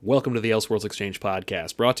Welcome to the Elseworlds Exchange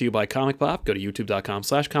podcast, brought to you by Comic Pop. Go to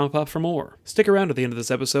youtube.com/comicpop for more. Stick around at the end of this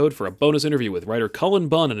episode for a bonus interview with writer Cullen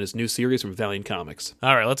Bunn and his new series from Valiant Comics.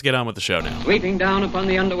 All right, let's get on with the show now. Sweeping down upon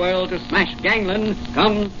the underworld to smash gangland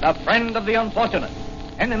comes the friend of the unfortunate,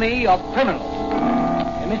 enemy of criminals.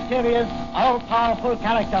 A mysterious, all-powerful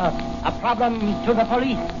character, a problem to the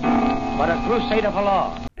police, but a crusader for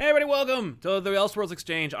law. Hey everybody, welcome to the Elseworlds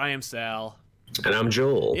Exchange. I am Sal. And I'm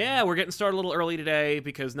Joel. Yeah, we're getting started a little early today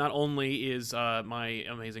because not only is my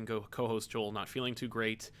amazing co-host Joel not feeling too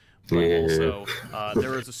great, but also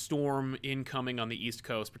there is a storm incoming on the East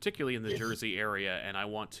Coast, particularly in the Jersey area, and I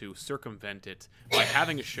want to circumvent it by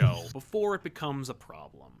having a show before it becomes a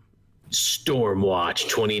problem. Stormwatch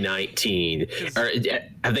 2019.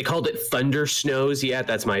 Have they called it Thunder Snows yet?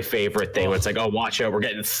 That's my favorite thing. When it's like, oh, watch out, we're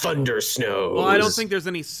getting Thunder Snows. Well, I don't think there's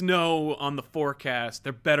any snow on the forecast.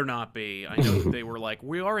 There better not be. I know that they were like,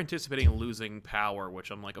 we are anticipating losing power,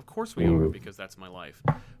 which I'm like, of course we are, because that's my life.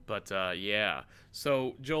 But yeah.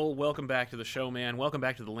 So, Joel, welcome back to the show, man. Welcome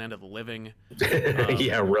back to the land of the living.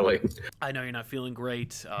 Yeah, really. I know you're not feeling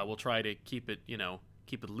great. We'll try to keep it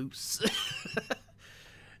loose.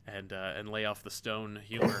 And lay off the stone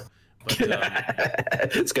humor. But,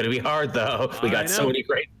 it's going to be hard, though. We got so many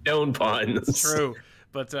great stone puns. It's true.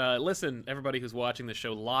 But listen, everybody who's watching the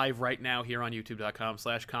show live right now here on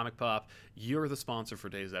youtube.com/comicpop, you're the sponsor for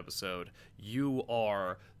today's episode. You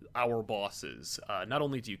are our bosses. Not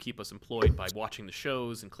only do you keep us employed by watching the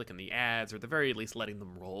shows and clicking the ads, or at the very least letting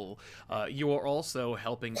them roll, you are also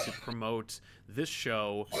helping to promote this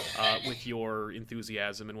show with your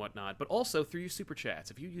enthusiasm and whatnot, but also through your super chats.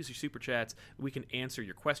 If you use your super chats, we can answer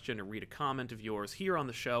your question or read a comment of yours here on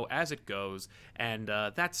the show as it goes, and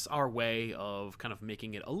that's our way of kind of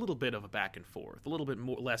making it a little bit of a back and forth, a little bit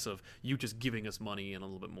more less of you just giving us money and a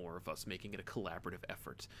little bit more of us making it a collaborative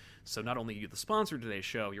effort. So not only are you the sponsor of today's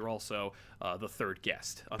show, you're also the third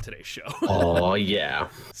guest on today's show. Oh, yeah.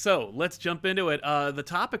 So let's jump into it. The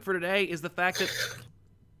topic for today is the fact that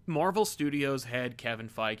Marvel Studios head Kevin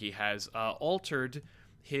Feige has altered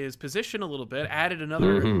his position a little bit, added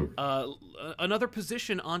another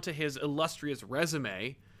position onto his illustrious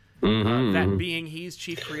resume, that being he's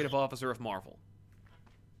Chief Creative Officer of Marvel.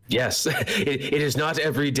 Yes, it is not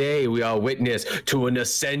every day we are witness to an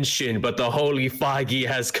ascension, but the holy Feige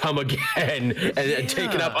has come again and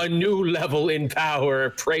taken up a new level in power.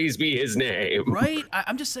 Praise be his name. Right?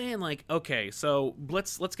 I'm just saying, like, okay, so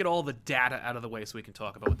let's get all the data out of the way so we can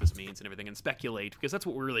talk about what this means and everything and speculate, because that's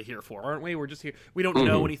what we're really here for, aren't we? We're just here. We don't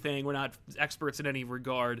know anything. We're not experts in any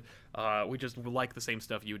regard. We just like the same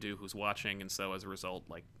stuff you do who's watching, and so as a result,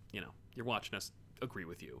 like, you're watching us agree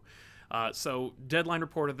with you. So Deadline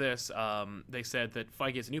reported this. They said that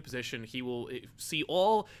Feige has a new position. He will see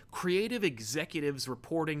all creative executives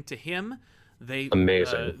reporting to him.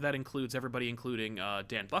 Amazing. That includes everybody, including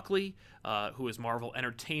Dan Buckley, who is Marvel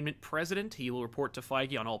Entertainment president. He will report to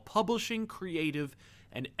Feige on all publishing, creative,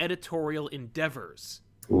 and editorial endeavors.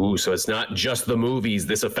 Ooh, so it's not just the movies.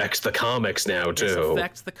 This affects the comics now, too. This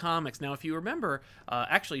affects the comics. Now, if you remember,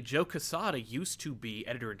 actually, Joe Quesada used to be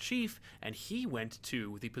editor-in-chief, and he went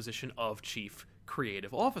to the position of Chief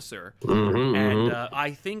Creative Officer.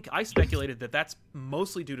 I think I speculated that that's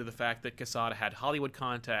mostly due to the fact that Quesada had Hollywood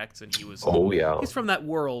contacts, and he was he's from that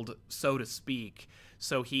world, so to speak.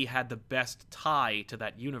 So he had the best tie to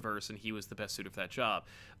that universe, and he was the best suited for that job.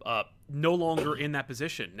 No longer in that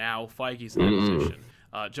position. Now Feige's in that position.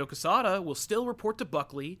 Joe Quesada will still report to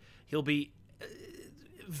Buckley. He'll be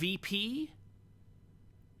VP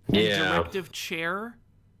and directive chair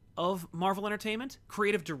of Marvel Entertainment.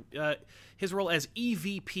 His role as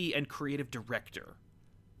EVP and creative director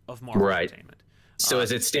of Marvel Entertainment. So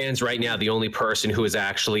as it stands right now, the only person who is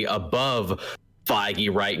actually above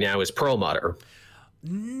Feige right now is Perlmutter.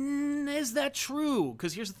 Is that true?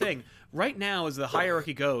 Because here's the thing. Right now, as the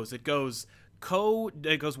hierarchy goes, it goes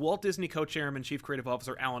Walt Disney co-chairman, chief creative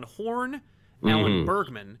officer Alan Horn, Alan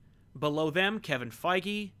Bergman. Below them, Kevin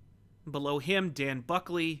Feige. Below him, Dan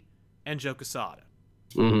Buckley and Joe Quesada.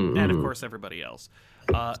 And, of course, everybody else.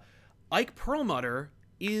 Ike Perlmutter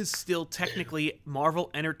is still technically Marvel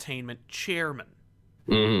Entertainment chairman.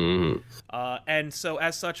 And so,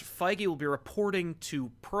 as such, Feige will be reporting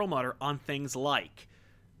to Perlmutter on things like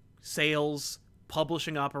sales,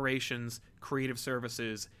 publishing operations, creative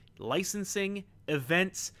services, licensing,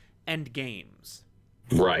 events, and games.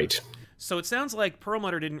 Right. So it sounds like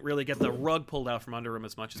Perlmutter didn't really get the rug pulled out from under him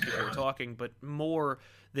as much as people were talking, but more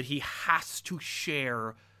that he has to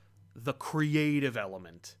share the creative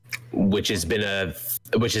element. Which has been a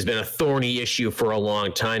thorny issue for a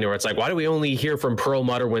long time, where it's like, why do we only hear from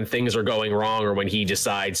Perlmutter when things are going wrong, or when he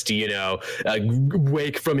decides to,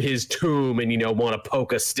 wake from his tomb and, want to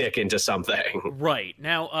poke a stick into something? Right.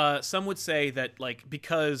 Now, some would say that, like,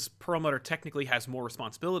 because Perlmutter technically has more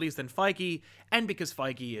responsibilities than Feige, and because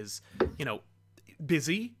Feige is,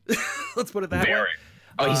 busy, let's put it that way.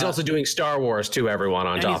 Oh, he's also doing Star Wars too, everyone,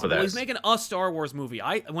 on top of this. Well, he's making a Star Wars movie.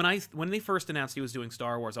 When they first announced he was doing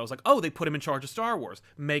Star Wars, I was like, oh, they put him in charge of Star Wars.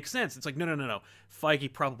 Makes sense. It's like, no.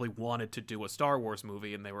 Feige probably wanted to do a Star Wars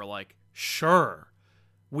movie, and they were like, sure.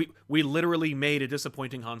 We literally made a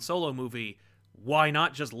disappointing Han Solo movie. Why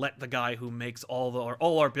not just let the guy who makes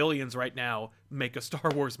all our billions right now make a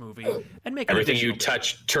Star Wars movie and make everything you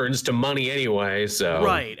touch turns to money anyway, so.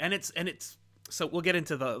 Right. And it's so we'll get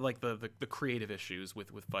into the creative issues with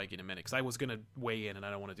Feige in a minute, because I was gonna weigh in and I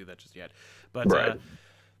don't want to do that just yet. But right.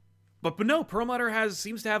 but no, Perlmutter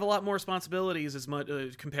seems to have a lot more responsibilities as much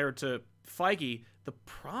compared to Feige. The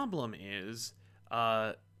problem is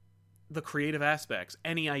the creative aspects.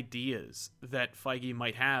 Any ideas that Feige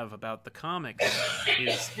might have about the comics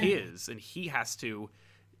is his, and he has to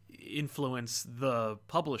influence the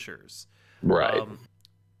publishers. Right.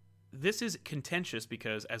 This is contentious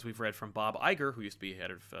because, as we've read from Bob Iger, who used to be head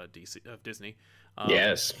of Disney,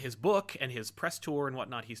 yes, his book and his press tour and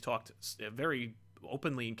whatnot, he's talked very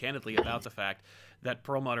openly and candidly about the fact that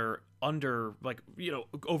Perlmutter,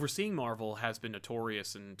 overseeing Marvel, has been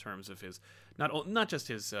notorious in terms of his not just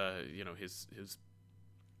his his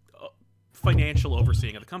financial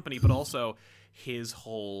overseeing of the company, but also his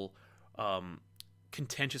whole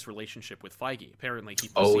contentious relationship with Feige. Apparently, he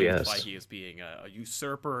perceived Feige as being a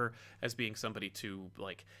usurper, as being somebody to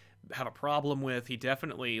have a problem with. He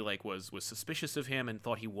definitely was suspicious of him and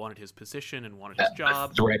thought he wanted his position and wanted his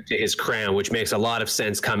job. A threat to his crown, which makes a lot of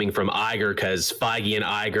sense coming from Iger, because Feige and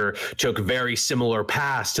Iger took very similar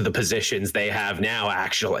paths to the positions they have now.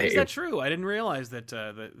 Actually, is that true? I didn't realize that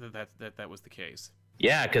that was the case.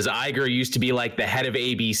 Yeah, because Iger used to be the head of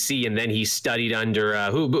ABC, and then he studied under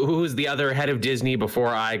who was the other head of Disney before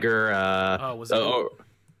Iger?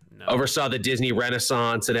 No. Oversaw the Disney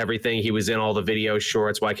Renaissance and everything. He was in all the video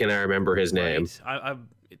shorts. Why can't I remember his name? Right.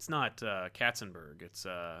 It's not Katzenberg. It's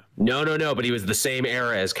No. But he was the same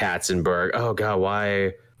era as Katzenberg. Oh God,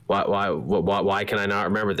 why can I not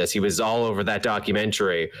remember this? He was all over that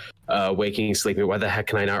documentary, Waking Sleeping. Why the heck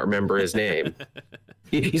can I not remember his name?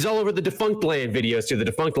 He's all over the Defunct Land videos too. The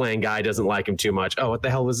Defunct Land guy doesn't like him too much. Oh, what the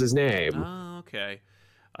hell was his name? Oh, okay.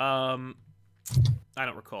 I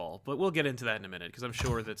don't recall, but we'll get into that in a minute, because I'm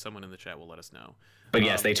sure that someone in the chat will let us know. But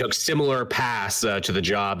yes, they took similar paths to the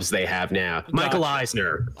jobs they have now. Michael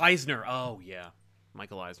Eisner. Eisner. Oh, yeah.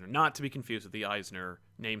 Michael Eisner. Not to be confused with the Eisner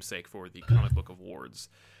namesake for the comic book awards.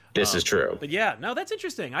 This is true. But yeah, no, that's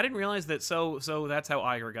interesting. I didn't realize that. So that's how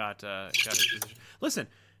Iger got his position. Listen,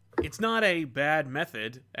 it's not a bad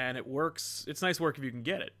method, and it works. It's nice work if you can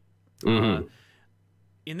get it. Mm-hmm.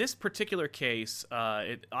 In this particular case,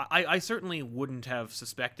 I certainly wouldn't have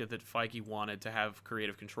suspected that Feige wanted to have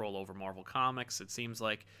creative control over Marvel Comics. It seems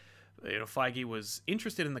like Feige was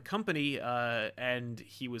interested in the company, and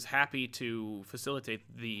he was happy to facilitate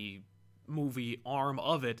the movie arm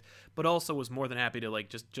of it, but also was more than happy to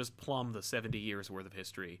just plumb the 70 years worth of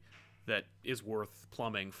history that is worth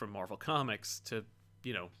plumbing from Marvel Comics to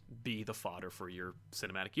be the fodder for your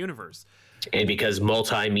cinematic universe. And because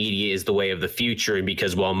multimedia is the way of the future, and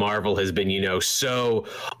because while Marvel has been, so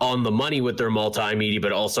on the money with their multimedia,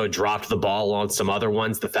 but also dropped the ball on some other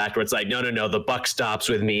ones, the fact where it's like, no, the buck stops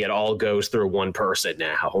with me. It all goes through one person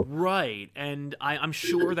now. Right. And I'm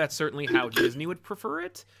sure that's certainly how Disney would prefer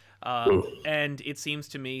it. And it seems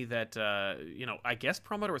to me that, I guess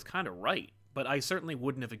Perlmutter was kind of right. But I certainly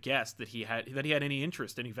wouldn't have guessed that he had any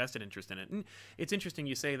vested interest in it. And it's interesting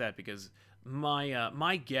you say that, because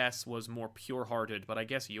my guess was more pure-hearted, but I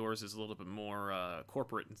guess yours is a little bit more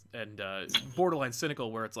corporate and borderline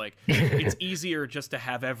cynical, where it's like it's easier just to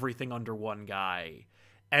have everything under one guy,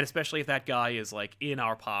 and especially if that guy is in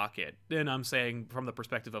our pocket. And I'm saying from the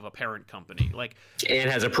perspective of a parent company, and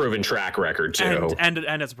has a proven track record too, and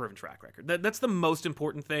has a proven track record. That's the most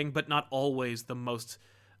important thing, but not always the most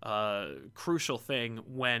crucial thing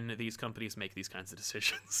when these companies make these kinds of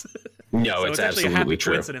decisions. No, so it's actually absolutely a happy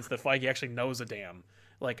true. coincidence that Feige actually knows a damn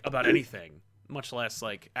about anything, much less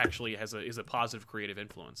actually is a positive creative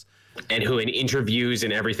influence. And who in interviews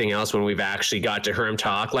and everything else, when we've actually got to hear him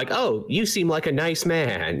talk, oh, you seem like a nice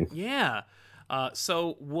man. Yeah.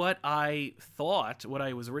 So what I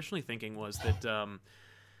was originally thinking was that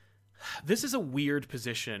this is a weird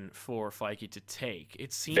position for Feige to take.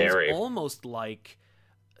 It seems almost like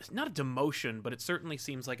not a demotion, but it certainly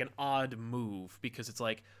seems like an odd move, because it's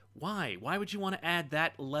like, why would you want to add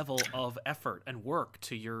that level of effort and work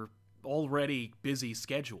to your already busy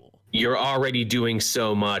schedule? You're already doing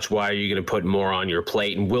so much. Why are you going to put more on your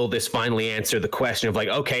plate? And will this finally answer the question of like,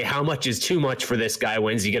 okay, how much is too much for this guy?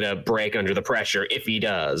 When's he going to break under the pressure, if he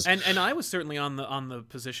does? And I was certainly on the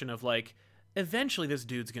position of like, eventually this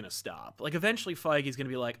dude's gonna stop. Like, eventually Feige's gonna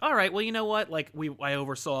be like, all right, well, you know what? Like, I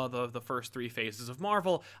oversaw the first 3 phases of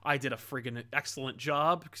Marvel. I did a friggin' excellent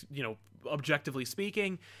job, you know, objectively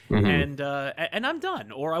speaking, and I'm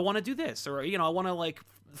done. Or I want to do this, or you know, I want to like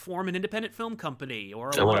form an independent film company,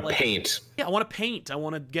 or I want to like, paint. Yeah, I want to paint. I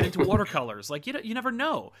want to get into watercolors. Like, you never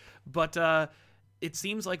know. But it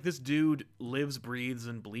seems like this dude lives, breathes,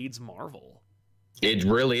 and bleeds Marvel. It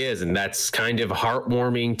really is, and that's kind of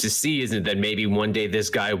heartwarming to see, isn't it? That maybe one day this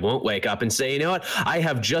guy won't wake up and say, you know what, I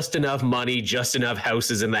have just enough money, just enough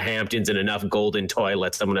houses in the Hamptons, and enough golden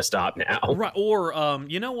toilets. I'm going to stop now. Right, or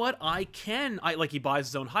you know what, I like, he buys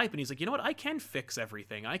his own hype, and he's like, you know what, I can fix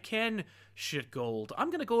everything. I can shit gold. I'm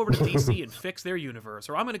going to go over to DC and fix their universe,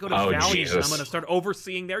 or I'm going to go to Valiant and I'm going to start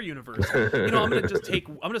overseeing their universe. You know,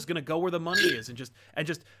 I'm just going to go where the money is and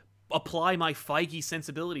just apply my Feige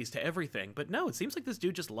sensibilities to everything. But no, it seems like this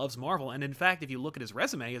dude just loves Marvel. And in fact, if you look at his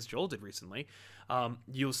resume, as Joel did recently,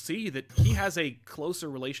 you'll see that he has a closer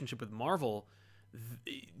relationship with Marvel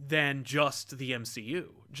than just the MCU.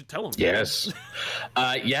 Tell him. Yes.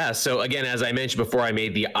 Yeah. So again, as I mentioned before, I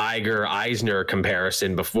made the Iger-Eisner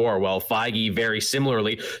comparison before. Well, Feige very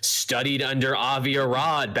similarly studied under Avi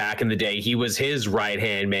Arad back in the day. He was his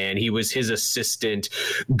right-hand man. He was his assistant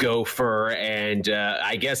gopher, and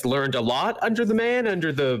I guess learned a lot under the man,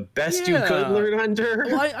 under the best you could learn under.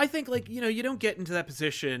 Well, I think, like, you know, you don't get into that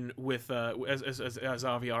position with as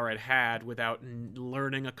Avi Arad had without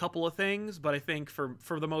learning a couple of things. But I think for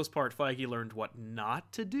the most part, Feige learned what not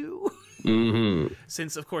to do.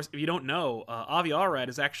 Since, of course, if you don't know, Avi Arad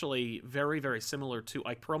is actually very, very similar to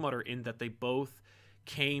Ike Perlmutter in that they both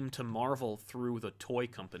came to Marvel through the toy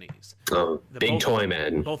companies. Oh, big toy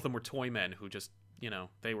men. Both of them were toy men who just, you know,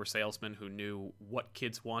 they were salesmen who knew what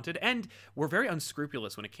kids wanted and were very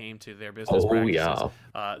unscrupulous when it came to their business practices.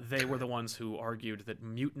 Yeah. They were the ones who argued that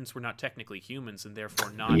mutants were not technically humans and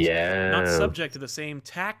therefore not subject to the same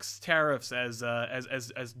tax tariffs as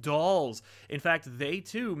dolls. In fact, they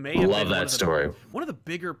too may have been one of the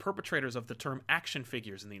bigger perpetrators of the term action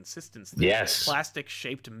figures and the insistence that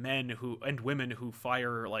plastic-shaped men and women who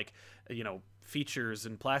fire, like, you know, features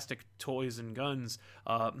and plastic toys and guns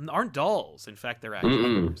aren't dolls. In fact, they're action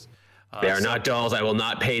figures. They are not dolls. I will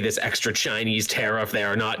not pay this extra Chinese tariff. They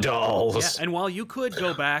are not dolls. Yeah, and while you could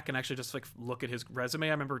go back and actually just like look at his resume,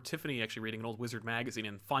 I remember Tiffany actually reading an old Wizard magazine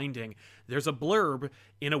and finding there's a blurb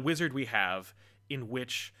in a Wizard we have in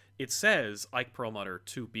which it says Ike Perlmutter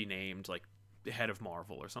to be named like head of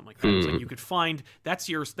Marvel or something like that. It's like you could find that's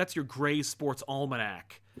your Gray Sports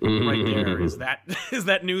Almanac right there. Is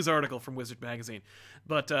that news article from Wizard magazine?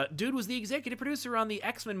 But dude was the executive producer on the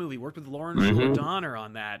X-Men movie. Worked with Lawrence O'Donnell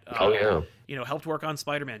on that. You know, helped work on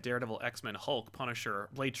Spider-Man, Daredevil, X-Men, Hulk, Punisher,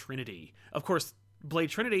 Blade Trinity. Of course,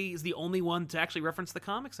 Blade Trinity is the only one to actually reference the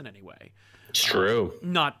comics in any way. It's true.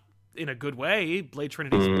 Not in a good way. Blade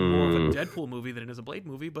Trinity is more of a Deadpool movie than it is a Blade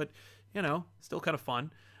movie, but you know, still kind of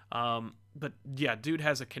fun. But yeah, dude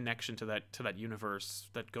has a connection to that universe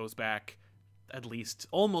that goes back at least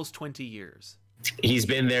almost 20 years. He's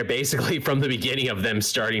been there basically from the beginning of them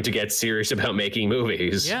starting to get serious about making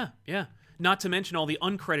movies. Yeah. Not to mention all the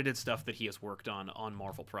uncredited stuff that he has worked on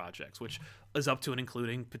Marvel projects, which is up to and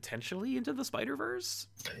including potentially Into the Spider-Verse.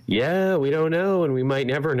 Yeah, we don't know, and we might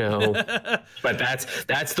never know. But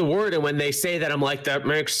that's the word. And when they say that, I'm like, that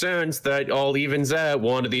makes sense. That all evens out.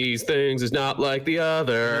 One of these things is not like the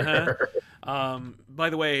other. By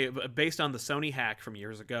the way, based on the Sony hack from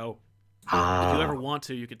years ago, if you ever want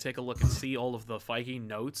to, you could take a look and see all of the Feige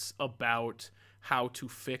notes about how to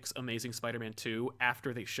fix Amazing Spider-Man 2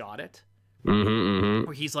 after they shot it.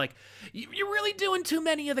 Where he's like, you're really doing too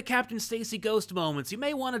many of the Captain Stacy ghost moments. You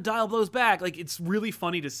may want to dial those back. Like, it's really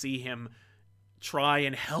funny to see him try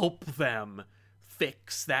and help them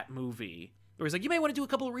fix that movie. Or he's like, you may want to do a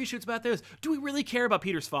couple of reshoots about this. Do we really care about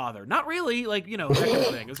Peter's father? Not really. Like, you know, that kind of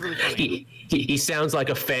thing. It was really funny. He sounds like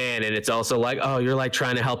a fan, and it's also like, oh, you're like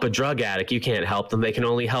trying to help a drug addict. You can't help them. They can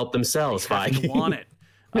only help themselves, Feige. Want it.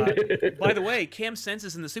 By the way, Cam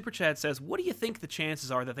Senses in the Super Chat says, what do you think the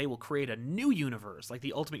chances are that they will create a new universe, like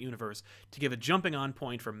the Ultimate Universe, to give a jumping on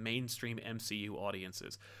point for mainstream MCU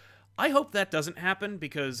audiences? I hope that doesn't happen,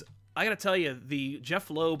 because I gotta tell you, the Jeff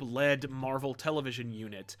Loeb-led Marvel television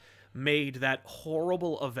unit made that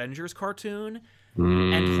horrible Avengers cartoon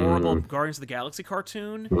and horrible Guardians of the Galaxy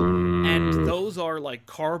cartoon, and those are like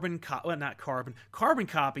carbon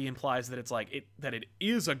copy implies that it's like that it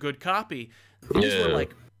is a good copy. These were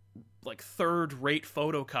like third-rate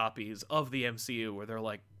photocopies of the MCU, where they're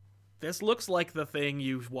like, this looks like the thing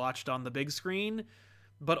you've watched on the big screen,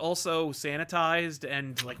 but also sanitized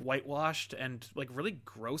and like whitewashed and like really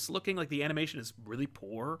gross looking. Like the animation is really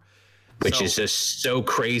poor. Which is just so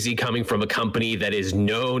crazy coming from a company that is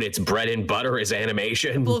known its bread and butter is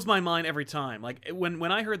animation. It blows my mind every time. Like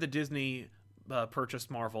when I heard that Disney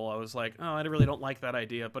purchased Marvel, I was like, oh, I really don't like that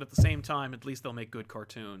idea. But at the same time, at least they'll make good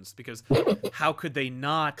cartoons, because how could they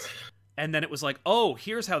not? And then it was like, oh,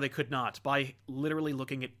 here's how they could not, by literally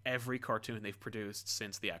looking at every cartoon they've produced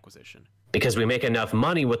since the acquisition. Because we make enough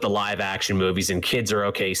money with the live action movies and kids are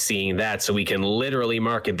okay seeing that, so we can literally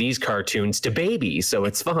market these cartoons to babies, so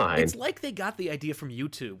it's fine. It's like they got the idea from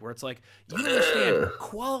YouTube, where it's like, you understand,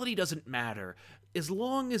 quality doesn't matter. As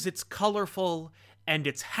long as it's colorful and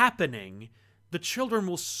it's happening, the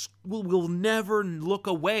children will never look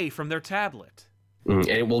away from their tablet. And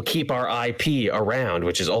it will keep our IP around,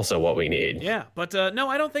 which is also what we need. Yeah, but no,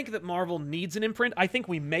 I don't think that Marvel needs an imprint. I think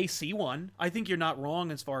we may see one. I think you're not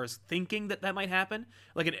wrong as far as thinking that might happen.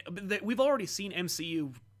 Like, we've already seen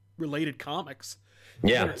MCU-related comics.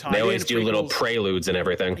 Yeah, they always do little preludes and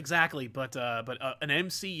everything. Exactly, but an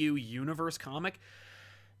MCU universe comic,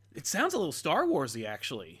 it sounds a little Star Wars-y,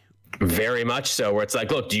 actually. Very much so, where it's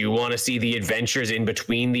like, look, do you want to see the adventures in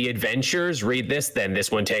between the adventures? Read this, then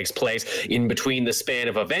this one takes place in between the span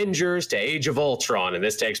of Avengers to Age of Ultron, and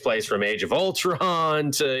this takes place from Age of Ultron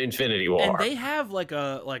to Infinity War. And they have like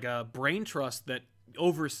a brain trust that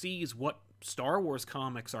oversees what Star Wars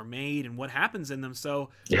comics are made and what happens in them. So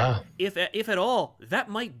yeah, if at all, that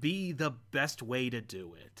might be the best way to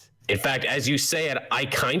do it. In fact, as you say it, I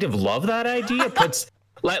kind of love that idea.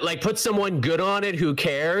 Put someone good on it who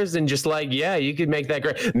cares, and just like, yeah, you could make that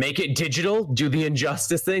great. Make it digital, do the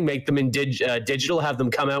Injustice thing, make them in digital, have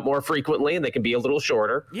them come out more frequently, and they can be a little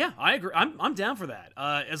shorter. Yeah, I agree. I'm down for that.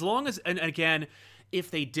 As long as, and again,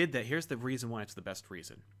 if they did that, here's the reason why it's the best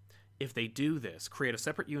reason. If they do this, create a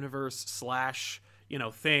separate universe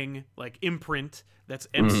 / thing, like imprint that's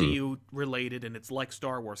MCU related and it's like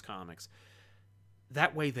Star Wars comics,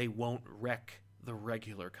 that way they won't wreck the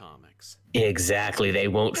regular comics. Exactly. They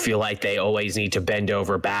won't feel like they always need to bend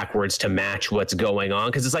over backwards to match what's going on,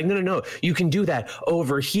 because it's like, no, you can do that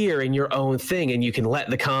over here in your own thing, and you can let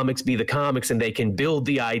the comics be the comics, and they can build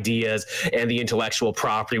the ideas and the intellectual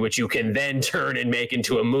property, which you can then turn and make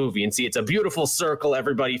into a movie. And see, it's a beautiful circle.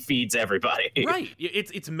 Everybody feeds everybody. Right.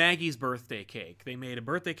 It's Maggie's birthday cake. They made a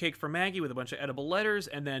birthday cake for Maggie with a bunch of edible letters,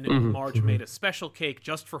 and then Marge made a special cake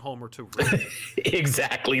just for Homer to read.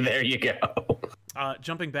 Exactly. There you go.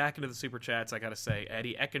 Jumping back into the super chats, I gotta say,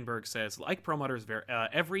 Eddie Eckenberg says, like Perlmutter's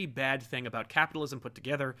every bad thing about capitalism put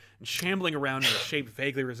together and shambling around in a shape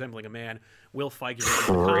vaguely resembling a man, Will Feige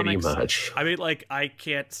pretty much. I mean, like, I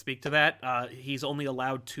can't speak to that. He's only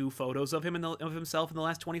allowed 2 photos of himself in the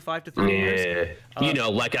last 25 to 30 years.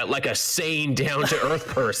 Like a sane, down to earth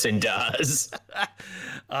person does.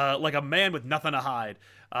 Like a man with nothing to hide.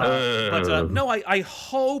 No, I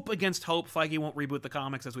hope against hope Feige won't reboot the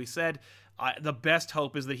comics, as we said. The best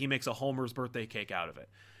hope is that he makes a Homer's birthday cake out of it.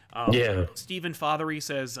 Yeah. Stephen Fothery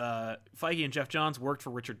says Feige and Jeff Johns worked for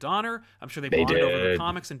Richard Donner. I'm sure they bonded over the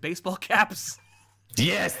comics and baseball caps.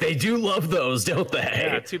 Yes, they do love those, don't they?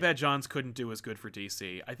 Yeah, too bad Johns couldn't do as good for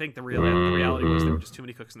DC. I think the reality was there were just too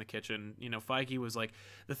many cooks in the kitchen. Feige was like...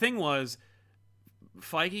 The thing was,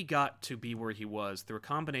 Feige got to be where he was through a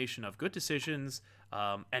combination of good decisions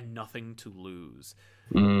and nothing to lose.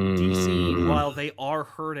 DC, while they are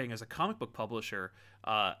hurting as a comic book publisher,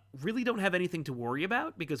 really don't have anything to worry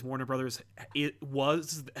about, because Warner Brothers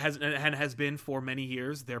has been for many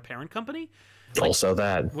years their parent company. Also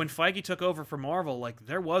that. When Feige took over for Marvel,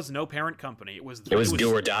 there was no parent company. It was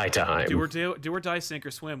do or die time. Do or die, sink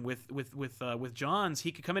or swim. With Johns,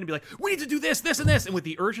 he could come in and be like, we need to do this, this, and this, and with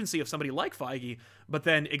the urgency of somebody like Feige, but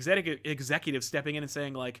then executives stepping in and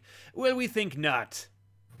saying like, well, we think not.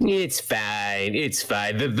 It's fine.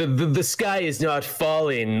 The sky is not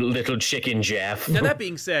falling, little chicken Jeff. Now, that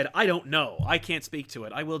being said, I don't know. I can't speak to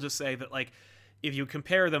it. I will just say that, if you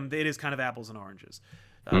compare them, it is kind of apples and oranges.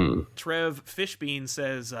 Trev Fishbean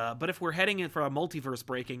says, but if we're heading in for a multiverse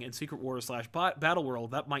breaking in Secret Wars / Battle World,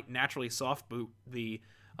 that might naturally soft boot the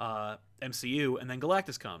MCU, and then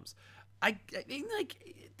Galactus comes. I mean,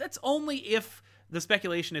 that's only if the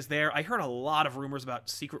speculation is there. I heard a lot of rumors about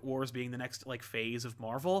Secret Wars being the next phase of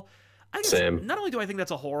Marvel. Not only do I think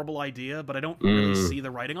that's a horrible idea, but I don't really see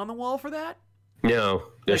the writing on the wall for that. No,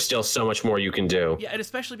 there's still so much more you can do. Yeah, and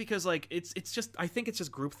especially because like it's just I think it's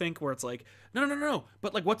just groupthink where it's like no,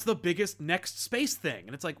 but like what's the biggest next space thing?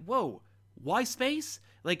 And it's like, whoa, why space?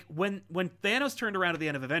 Like when Thanos turned around at the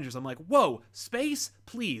end of Avengers, I'm like, whoa, space,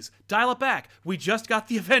 please dial it back. We just got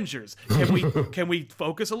the Avengers. Can we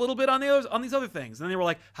focus a little bit on these other things? And then they were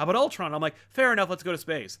like, how about Ultron? I'm like, fair enough, let's go to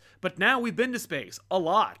space. But now we've been to space a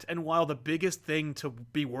lot, and while the biggest thing to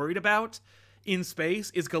be worried about in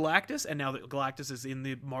space is Galactus, and now that Galactus is in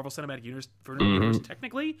the Marvel Cinematic Universe,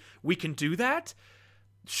 technically, we can do that.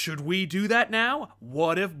 Should we do that now?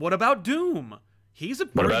 What about Doom? He's a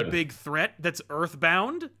pretty big threat that's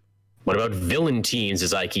earthbound. What about villain teams,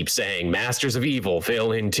 as I keep saying? Masters of Evil,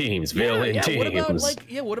 villain teams, villain teams.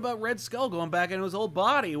 What about Red Skull going back into his old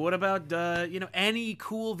body? What about any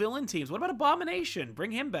cool villain teams? What about Abomination?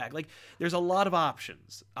 Bring him back. Like, there's a lot of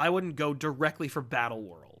options. I wouldn't go directly for Battle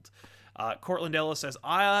World. Cortland Ellis says,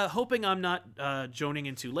 hoping I'm not joning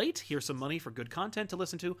in too late. Here's some money for good content to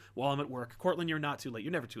listen to while I'm at work. Cortland, you're not too late.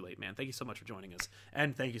 You're never too late, man. Thank you so much for joining us,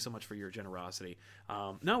 and thank you so much for your generosity.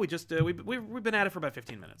 No, we just we've been at it for about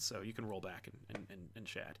 15 minutes, so you can roll back and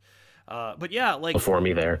chat. But yeah, like before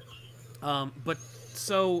me there. But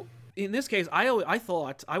so in this case, I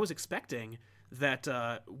was expecting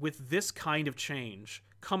that with this kind of change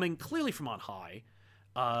coming clearly from on high,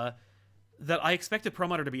 that I expected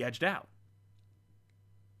Perlmutter to be edged out.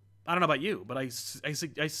 I don't know about you, but I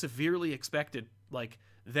severely expected like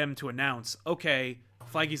them to announce, okay,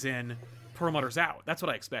 Feige's in, Perlmutter's out. That's what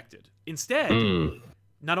I expected. Instead,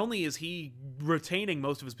 not only is he retaining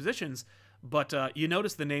most of his positions, but you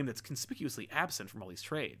notice the name that's conspicuously absent from all these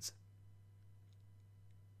trades.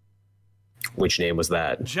 Which name was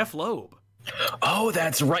that? Jeff Loeb. Oh,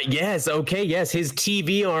 that's right. Yes. Okay. Yes. His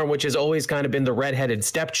TV arm, which has always kind of been the redheaded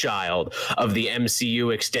stepchild of the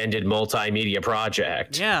MCU extended multimedia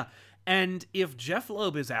project. Yeah. And if Jeff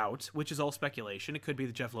Loeb is out, which is all speculation, it could be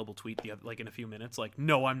that Jeff Loeb will tweet like in a few minutes, like,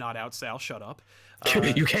 "No, I'm not out, Sal. Shut up.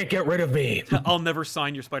 You can't get rid of me. I'll never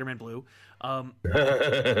sign your Spider-Man Blue."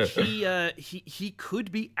 He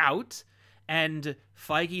could be out, and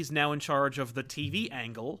Feige's now in charge of the TV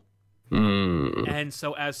angle, and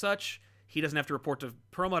so as such, he doesn't have to report to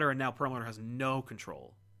Perlmutter, and now Perlmutter has no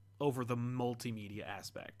control over the multimedia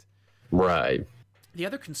aspect. Right. The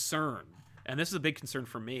other concern, and this is a big concern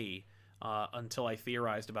for me until I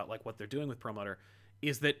theorized about like what they're doing with Perlmutter,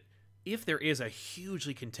 is that if there is a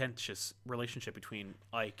hugely contentious relationship between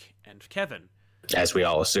Ike and Kevin, as we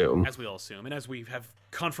all assume, and as we have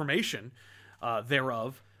confirmation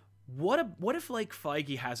thereof, what if like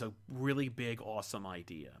Feige has a really big, awesome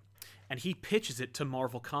idea, and he pitches it to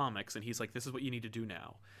Marvel Comics, and he's like, "This is what you need to do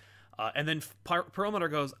now." And then Perlmutter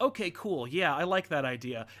goes, "Okay, cool. Yeah, I like that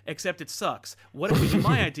idea, except it sucks. What if we do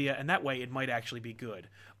my idea, and that way it might actually be good?"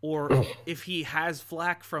 Or if he has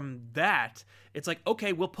flack from that, it's like,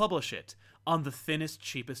 "Okay, we'll publish it on the thinnest,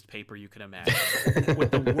 cheapest paper you can imagine, with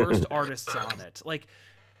the worst artists on it." Like,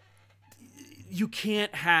 you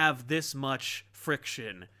can't have this much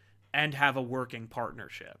friction and have a working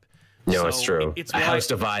partnership. No, it's true. A house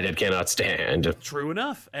divided cannot stand. True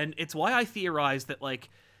enough. And it's why I theorize that, like,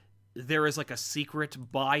 there is, like, a secret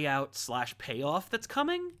buyout / payoff that's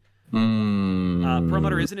coming.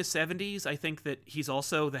 Perlmutter is in his 70s. I think that he's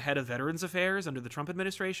also the head of Veterans Affairs under the Trump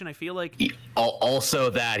administration. I feel like... He also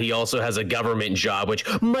has a government job, which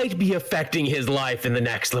might be affecting his life in the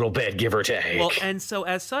next little bit, give or take. Well, and so,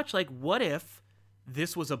 as such, like, what if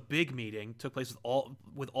this was a big meeting, took place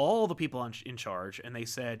with all the people in charge, and they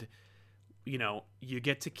said... You know, you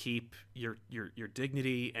get to keep your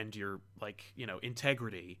dignity and your, like, you know,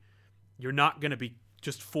 integrity. You're not going to be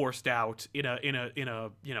just forced out in a you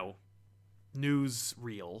know, news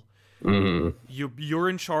reel. You're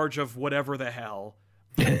in charge of whatever the hell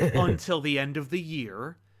until the end of the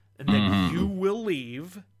year, and then you will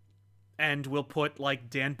leave, and we'll put like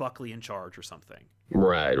Dan Buckley in charge or something.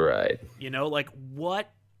 Right. You know, like what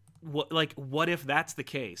if that's the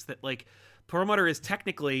case, that like Perlmutter is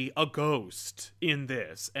technically a ghost in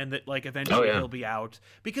this, and that like eventually he'll be out,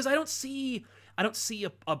 because I don't see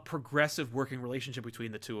a progressive working relationship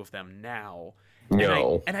between the two of them now.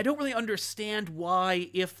 No. And I don't really understand why,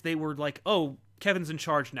 if they were like, "Oh, Kevin's in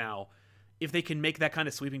charge now," if they can make that kind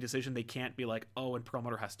of sweeping decision, they can't be like, "Oh, and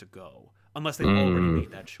Perlmutter has to go," unless they've already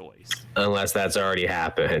made that choice. Unless that's already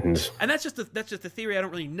happened. And that's just the theory. I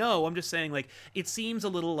don't really know. I'm just saying, like, it seems a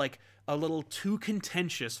little too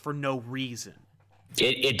contentious for no reason.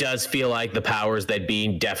 It does feel like the powers that be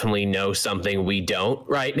definitely know something we don't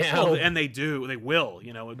right now. Oh, and they do. They will.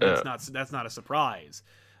 You know, that's not a surprise.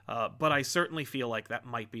 But I certainly feel like that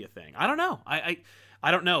might be a thing. I don't know.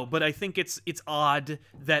 I don't know, but I think it's odd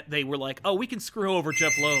that they were like, oh, we can screw over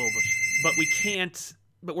Jeff Loeb, but we can't.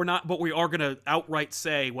 But we are gonna outright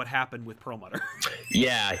say what happened with Perlmutter.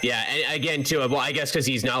 Yeah, and again too. Well, I guess because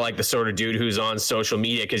he's not like the sort of dude who's on social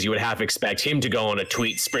media, because you would have to expect him to go on a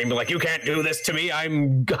tweet stream, be like, "You can't do this to me.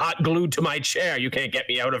 I'm hot glued to my chair. You can't get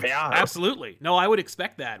me out of here." Absolutely, no, I would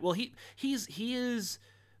expect that. Well, he is.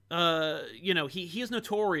 You know, he is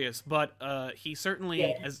notorious, but he certainly,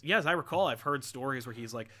 as I recall, I've heard stories where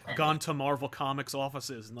he's like gone to Marvel Comics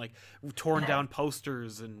offices and like torn down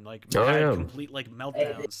posters and like had complete like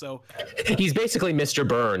meltdowns. So he's basically Mr.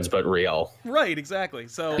 Burns, but real. Right, exactly.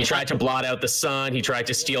 So he tried to blot out the sun. He tried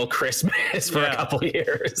to steal Christmas for a couple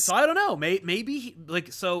years. So I don't know. Maybe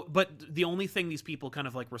but the only thing these people kind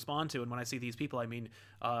of like respond to, and when I say these people, I mean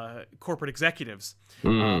corporate executives.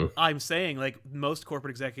 I'm saying like most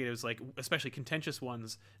corporate executives, like especially contentious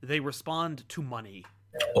ones, they respond to money.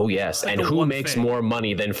 Oh yes, and who makes more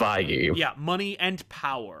money than Feige? Yeah, money and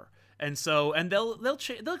power, and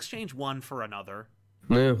they'll exchange one for another.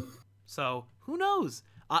 Yeah. So who knows?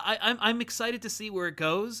 I'm excited to see where it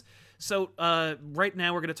goes. So right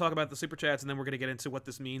now we're going to talk about the super chats, and then we're going to get into what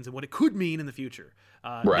this means and what it could mean in the future.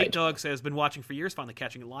 Right. Nate Dogg says, been watching for years, finally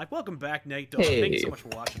catching it live. Welcome back, Nate Dogg. Hey. Thank you so much for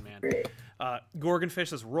watching, man. Gorgonfish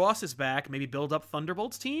says, Ross is back. Maybe build up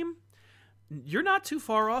Thunderbolt's team? You're not too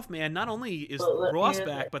far off, man. Not only is Ross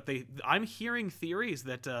back, but I'm hearing theories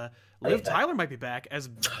that Liv Tyler might be back as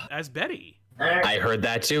Betty. I heard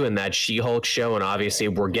that too in that She-Hulk show, and obviously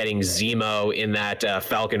we're getting Zemo in that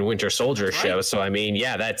Falcon Winter Soldier show. So I mean,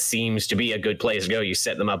 yeah, that seems to be a good place to go. You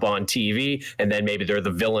set them up on TV, and then maybe they're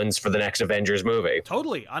the villains for the next Avengers movie.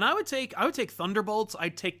 Totally. And I would take Thunderbolts.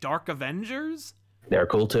 I'd take Dark Avengers. They're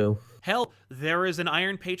cool too. Hell, there is an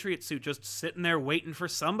Iron Patriot suit just sitting there waiting for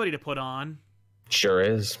somebody to put on. Sure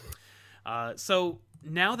is. So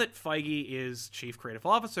now that Feige is chief creative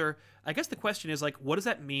officer, I guess the question is like, what does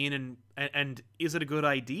that mean, and is it a good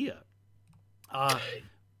idea?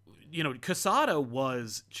 You know, Quesada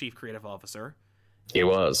was chief creative officer. He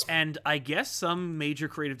was. And I guess some major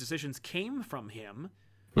creative decisions came from him.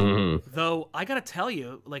 Mm-hmm. Though I gotta tell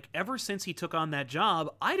you, like ever since he took on that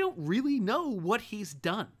job, I don't really know what he's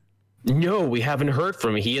done. No, we haven't heard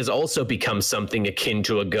from him. He has also become something akin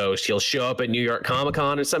to a ghost. He'll show up at New York Comic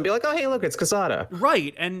Con and some be like, "Oh, hey, look, it's Quesada."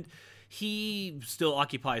 Right, and he still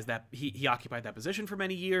occupies that. He occupied that position for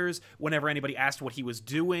many years. Whenever anybody asked what he was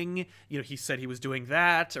doing, you know, he said he was doing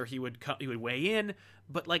that, or he would weigh in.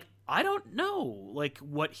 But like, I don't know, like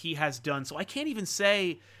what he has done. So I can't even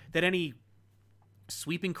say that any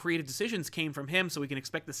sweeping creative decisions came from him. So we can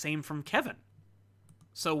expect the same from Kevin.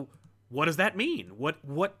 So what does that mean?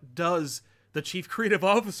 What does the chief creative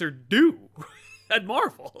officer do at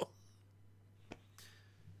Marvel?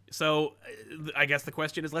 So I guess the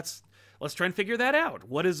question is, let's try and figure that out.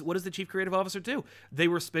 What does the chief creative officer do? They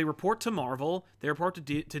report to Marvel. They report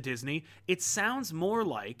to Disney. It sounds more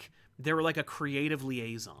like they were like a creative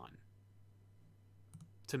liaison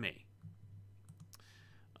to me.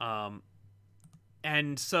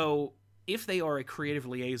 And so if they are a creative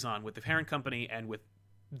liaison with the parent company and with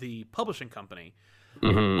the publishing company,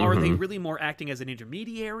 are they really more acting as an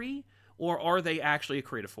intermediary, or are they actually a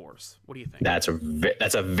creative force? What do you think? That's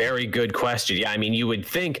a very good question. Yeah, I mean, you would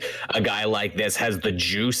think a guy like this has the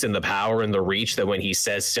juice and the power and the reach that when he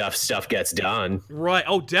says stuff gets done. Right.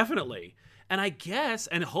 Oh, definitely. And I guess,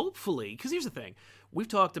 and hopefully, because here's the thing. We've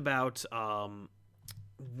talked about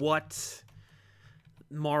what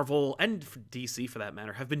Marvel and DC, for that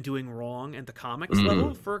matter, have been doing wrong at the comics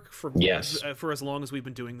level for as long as we've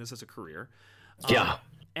been doing this as a career.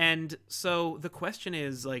 And so the question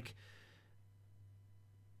is, like,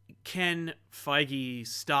 can Feige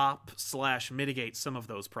stop/mitigate some of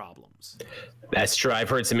those problems? That's true. I've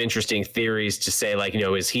heard some interesting theories to say, like, you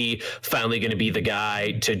know, is he finally going to be the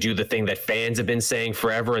guy to do the thing that fans have been saying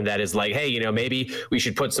forever? And that is like, hey, you know, maybe we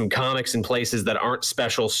should put some comics in places that aren't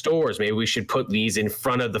special stores. Maybe we should put these in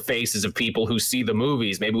front of the faces of people who see the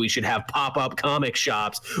movies. Maybe we should have pop-up comic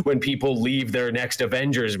shops when people leave their next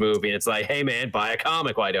Avengers movie. And it's like, hey, man, buy a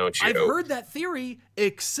comic. Why don't you? I've heard that theory,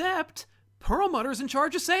 except Perlmutter's in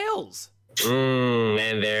charge of sales.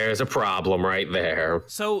 And there's a problem right there.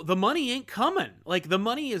 So the money ain't coming. Like, the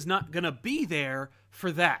money is not going to be there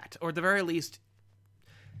for that. Or at the very least,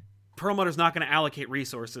 Perlmutter's not going to allocate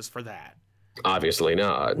resources for that. Obviously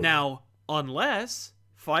not. Now, unless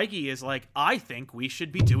Feige is like, I think we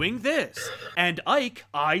should be doing this. And Ike,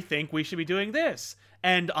 I think we should be doing this.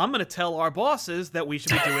 And I'm going to tell our bosses that we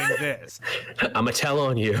should be doing this. I'm going to tell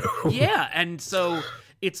on you. Yeah, and so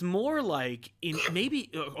it's more like, in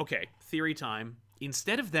maybe, okay, theory time.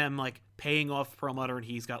 instead of them like paying off Perlmutter and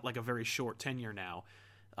he's got like a very short tenure now,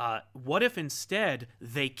 what if instead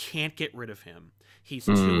they can't get rid of him? He's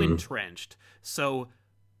too entrenched. So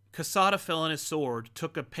Quesada fell on his sword,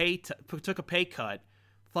 took a pay cut.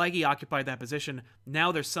 Feige occupied that position.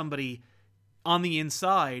 Now there's somebody on the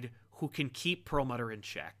inside who can keep Perlmutter in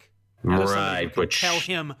check. Right, who can tell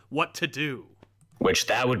him what to do. Which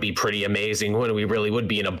that would be pretty amazing when we really would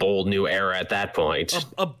be in a bold new era at that point.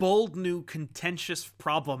 A bold new contentious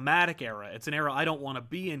problematic era. It's an era I don't want to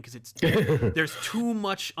be in because it's there's too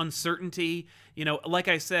much uncertainty. You know, like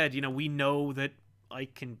I said, you know, we know that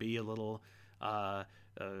Ike can be a little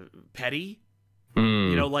petty.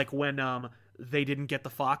 You know, like when they didn't get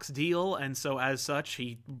the Fox deal, and so as such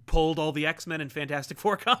he pulled all the X-Men and Fantastic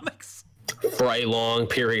Four comics for a long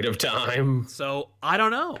period of time. So I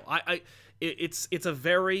don't know. It's a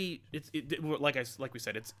very like we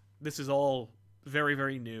said, this is all very,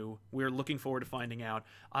 very new. We're looking forward to finding out.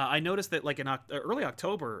 I noticed that like in early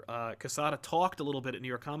October, Quesada talked a little bit at New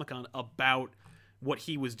York Comic Con about what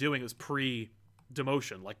he was doing. It was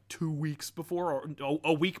pre-demotion, like 2 weeks before or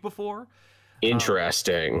a week before.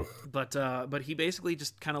 Interesting. But he basically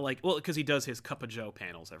just kind of like, well, because he does his Cup of Joe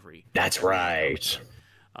panels every. That's right.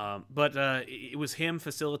 But it was him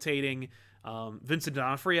facilitating. Vincent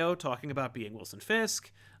D'Onofrio talking about being Wilson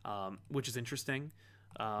Fisk, which is interesting,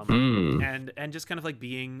 and just kind of like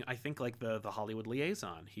being, I think, like the Hollywood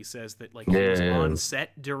liaison. He says that like he was on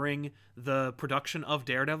set during the production of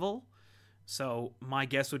Daredevil, so my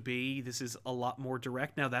guess would be this is a lot more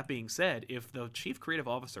direct. Now that being said, if the chief creative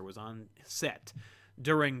officer was on set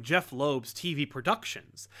during Jeff Loeb's TV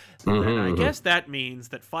productions, then I guess that means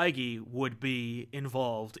that Feige would be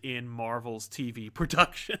involved in Marvel's TV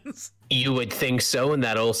productions. You would think so, and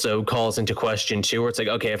that also calls into question, too, where it's like,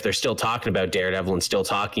 okay, if they're still talking about Daredevil and still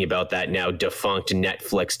talking about that now defunct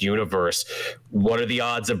Netflix universe, what are the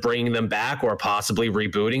odds of bringing them back or possibly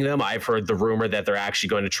rebooting them? I've heard the rumor that they're actually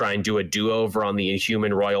going to try and do a do-over on the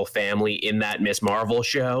Inhuman royal family in that Ms. Marvel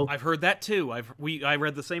show. I've heard that, too. I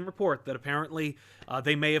read the same report that apparently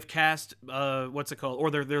they may have cast, what's it called?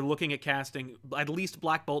 Or they're looking at casting at least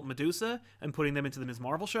Black Bolt and Medusa and putting them into the Ms.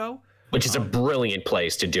 Marvel show. Which is a brilliant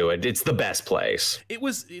place to do it. It's the best place.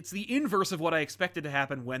 It's the inverse of what I expected to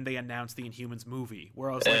happen when they announced the Inhumans movie.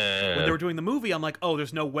 Where I was like, when they were doing the movie, I'm like, oh,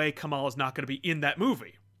 there's no way Kamala's not going to be in that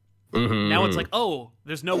movie. Now it's like, oh,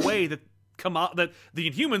 there's no way that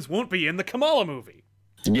the Inhumans won't be in the Kamala movie.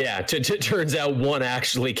 Yeah, turns out one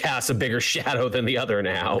actually casts a bigger shadow than the other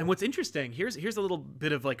now. And what's interesting, here's a little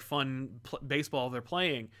bit of like fun baseball they're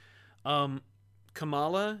playing.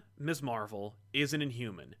 Kamala, Ms. Marvel, is an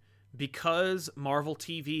Inhuman. Because Marvel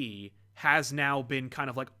TV has now been kind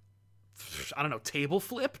of like, I don't know, table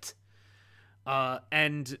flipped,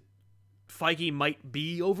 and Feige might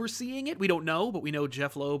be overseeing it. We don't know, but we know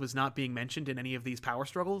Jeff Loeb is not being mentioned in any of these power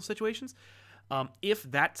struggle situations. If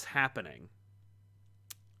that's happening,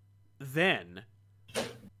 then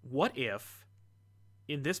what if,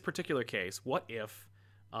 in this particular case, what if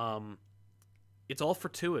it's all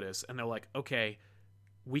fortuitous and they're like, okay,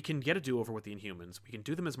 we can get a do-over with the Inhumans. We can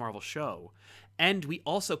do them as Marvel show. And we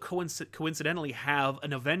also coincidentally have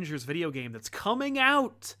an Avengers video game that's coming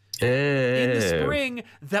out in the spring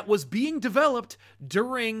that was being developed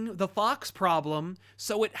during the Fox problem.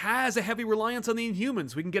 So it has a heavy reliance on the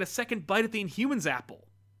Inhumans. We can get a second bite at the Inhumans apple.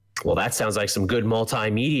 Well, that sounds like some good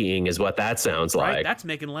multimedia-ing is what that sounds like. Right? That's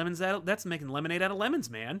making lemonade out of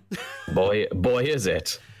lemons, man. boy, is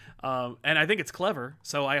it. And I think it's clever,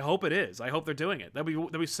 so I hope it is. I hope they're doing it.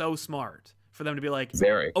 That'd be so smart for them to be like,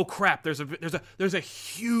 very. Oh crap! There's a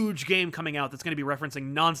huge game coming out that's going to be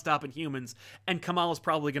referencing nonstop Inhumans, and Kamala's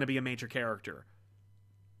probably going to be a major character.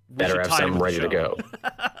 Better have something ready to go.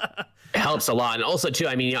 It helps a lot. And also, too,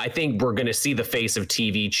 I mean, I think we're going to see the face of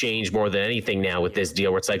TV change more than anything now with this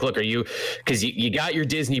deal where it's like, look, because you got your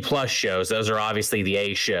Disney Plus shows. Those are obviously the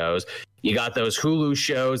A shows. You got those Hulu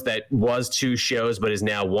shows that was 2 shows but is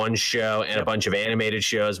now 1 show, and a bunch of animated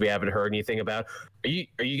shows we haven't heard anything about.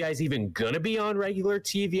 Are you guys even going to be on regular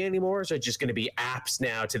TV anymore? Or is it just going to be apps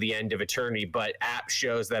now to the end of eternity, but app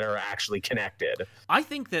shows that are actually connected? I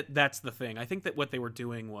think that's the thing. I think that what they were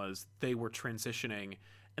doing was they were transitioning,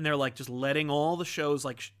 and they're like just letting all the shows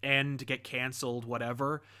like end, get canceled,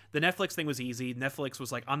 whatever. The Netflix thing was easy. Netflix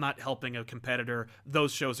was like, I'm not helping a competitor.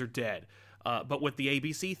 Those shows are dead. But with the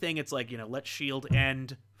ABC thing, it's like, let S.H.I.E.L.D.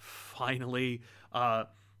 end finally.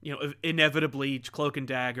 Inevitably, Cloak and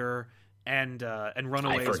Dagger and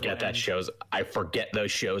Runaways. I forget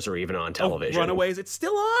those shows are even on television. Runaways, it's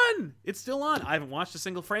still on. I haven't watched a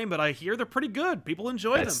single frame, but I hear they're pretty good. People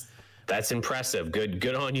enjoy them. That's impressive.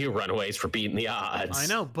 Good on you, Runaways, for beating the odds. I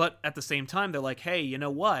know, but at the same time, they're like, hey, you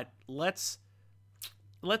know what? Let's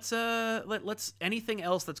anything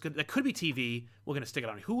else that's good that could be TV. We're gonna stick it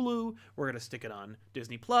on Hulu. We're gonna stick it on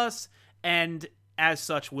Disney Plus, and as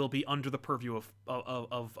such, will be under the purview of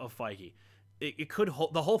Feige. It could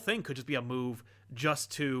the whole thing could just be a move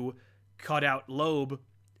just to cut out Loeb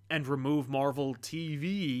and remove Marvel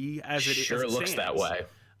TV as it sure as it looks that way.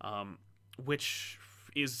 Which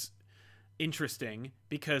is interesting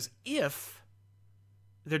because if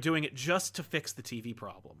they're doing it just to fix the TV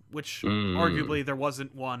problem, which arguably there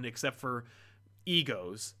wasn't one except for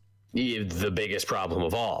egos. The biggest problem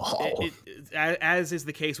of all. As is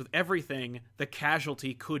the case with everything, the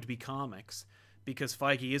casualty could be comics because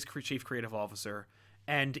Feige is chief creative officer,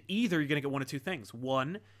 and either you're going to get one of two things.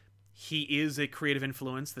 One, he is a creative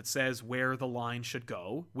influence that says where the line should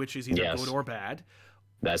go, which is either good or bad.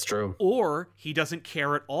 That's true. Or he doesn't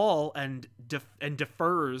care at all and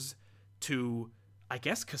defers to, I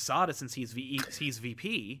guess, Quesada since he's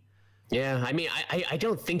VP. Yeah, I mean, I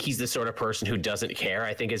don't think he's the sort of person who doesn't care.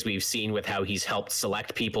 I think as we've seen with how he's helped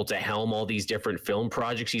select people to helm all these different film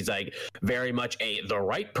projects, he's like very much the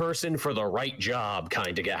right person for the right job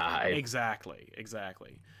kind of guy. Exactly.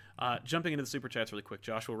 Jumping into the super chats really quick,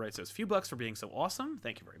 Joshua Wright says, "Few bucks for being so awesome."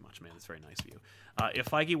 Thank you very much, man. That's very nice of you. If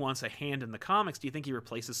Feige wants a hand in the comics, do you think he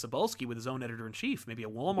replaces Cebulski with his own editor-in-chief? Maybe a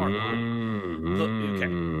Walmart line?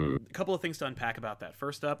 Okay. A couple of things to unpack about that.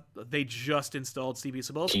 First up, they just installed CB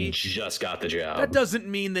Cebulski. He just got the job. That doesn't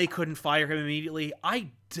mean they couldn't fire him immediately.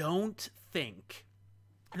 I don't think,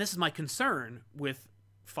 and this is my concern with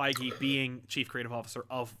Feige being chief creative officer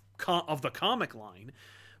of the comic line,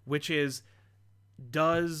 which is,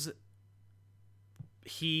 does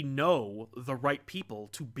he know the right people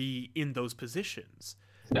to be in those positions?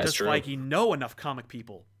 Does Feige know enough comic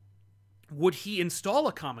people? Would he install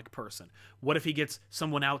a comic person? What if he gets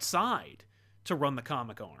someone outside to run the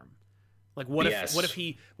comic arm? Like what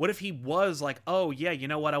if he was like, oh yeah, you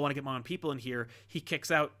know what, I want to get my own people in here. He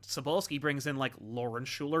kicks out Cebulski, brings in like Lauren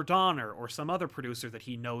Schuler Donner or some other producer that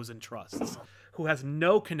he knows and trusts, who has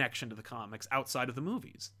no connection to the comics outside of the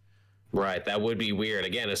movies. Right, that would be weird.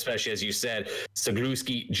 Again, especially as you said,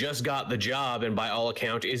 Cebulski just got the job and by all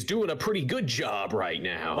account is doing a pretty good job right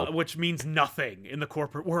now. Which means nothing in the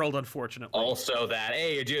corporate world, unfortunately. Also that,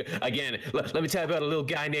 again, let me tell you about a little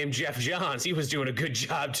guy named Jeff Johns. He was doing a good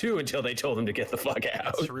job too until they told him to get the fuck out.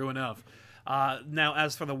 That's true enough. Now,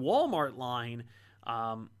 as for the Walmart line,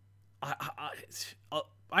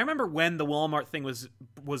 I remember when the Walmart thing was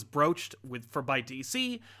broached by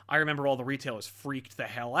DC. I remember all the retailers freaked the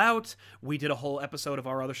hell out. We did a whole episode of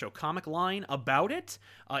our other show, Comic Line, about it.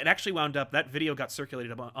 It actually wound up, that video got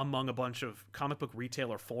circulated among a bunch of comic book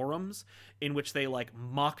retailer forums in which they like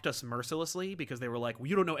mocked us mercilessly because they were like, well,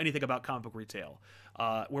 you don't know anything about comic book retail.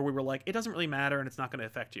 Where we were like, it doesn't really matter and it's not going to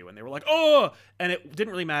affect you. And they were like, oh! And it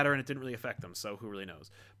didn't really matter and it didn't really affect them, so who really knows?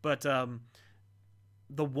 But the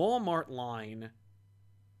Walmart line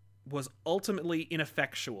was ultimately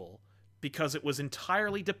ineffectual because it was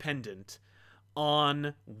entirely dependent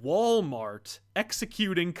on Walmart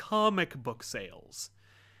executing comic book sales.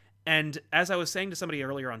 And as I was saying to somebody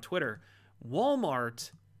earlier on Twitter,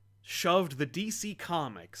 Walmart shoved the DC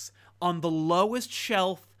comics on the lowest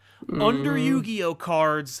shelf under Yu-Gi-Oh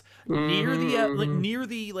cards near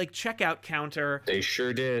the like checkout counter. They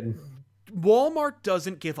sure did. Walmart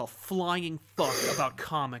doesn't give a flying fuck about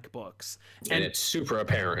comic books. And it's super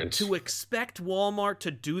apparent. To expect Walmart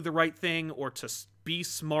to do the right thing or to be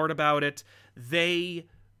smart about it, they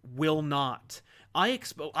will not. I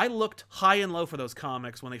looked high and low for those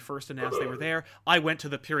comics when they first announced they were there. I went to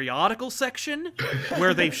the periodical section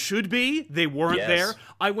where they should be. They weren't there.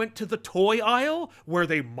 I went to the toy aisle where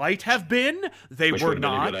they might have been. They were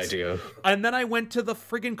not. Been a good idea. And then I went to the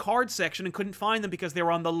friggin' card section and couldn't find them because they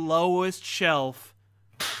were on the lowest shelf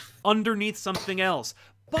underneath something else.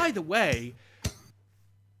 By the way,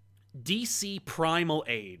 DC Primal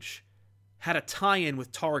Age had a tie-in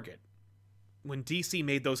with Target. When DC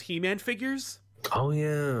made those He-Man figures... Oh,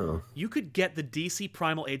 yeah. You could get the DC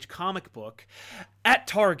Primal Age comic book at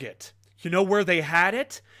Target. You know where they had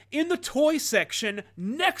it? In the toy section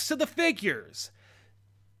next to the figures.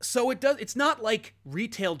 So it's not like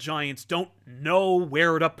retail giants don't know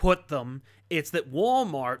where to put them. It's that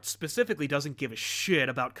Walmart specifically doesn't give a shit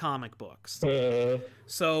about comic books.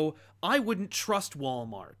 So I wouldn't trust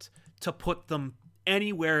Walmart to put them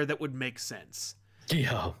anywhere that would make sense.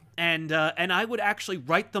 Yeah. And I would actually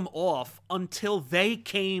write them off until they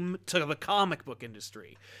came to the comic book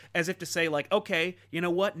industry. As if to say, like, okay, you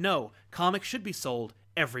know what? No, comics should be sold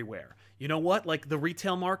everywhere. you know what? Like the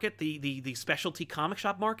retail market, the specialty comic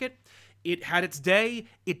shop market, it had its day.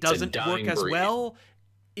 It doesn't work as well.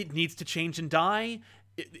 It needs to change and die.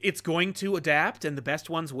 It's going to adapt, and the best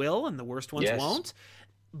ones will, and the worst ones won't.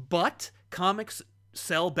 But comics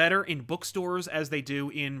sell better in bookstores as they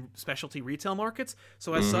do in specialty retail markets.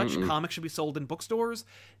 So as such, comics should be sold in bookstores,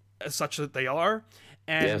 as such that they are.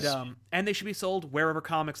 And and they should be sold wherever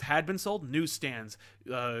comics had been sold: newsstands,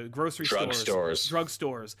 grocery stores,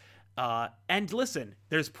 drugstores. And listen,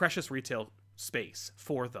 there's precious retail space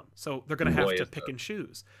for them, so they're going to have to pick and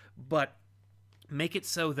choose. But make it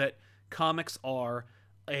so that comics are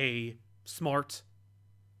a smart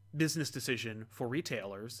business decision for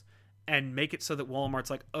retailers, and make it so that Walmart's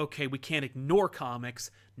like, okay, we can't ignore comics.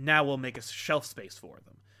 Now we'll make a shelf space for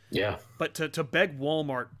them. Yeah. But to beg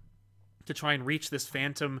Walmart to try and reach this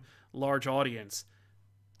phantom large audience,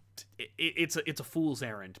 it's a fool's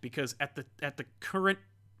errand, because at the current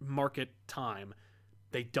market time,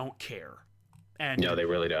 they don't care. And no, they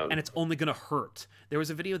really don't. And it's only gonna hurt. There was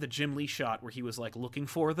a video that Jim Lee shot where he was like looking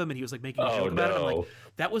for them, and he was like making a joke about it. I'm like,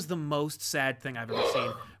 that was the most sad thing I've ever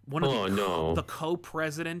seen. One of the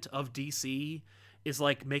co-president of DC is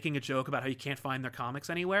like making a joke about how you can't find their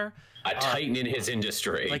comics anywhere. A titan in his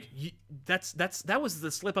industry. Like that was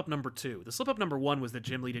the slip up number 2. The slip up number 1 was that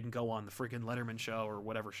Jim Lee didn't go on the freaking Letterman show or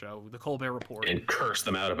whatever show, the Colbert Report, and curse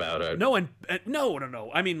them out about it. No,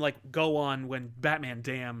 no. I mean, like, go on when Batman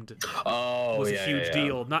Damned was a huge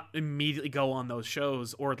deal. Not immediately go on those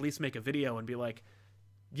shows, or at least make a video and be like,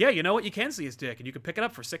 yeah, you know what? You can see his dick, and you can pick it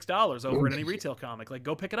up for $6 over at any retail comic. Like,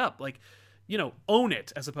 go pick it up. Like, own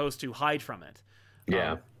it as opposed to hide from it.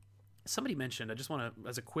 Yeah. Somebody mentioned, I just want to,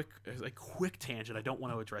 as a quick tangent, I don't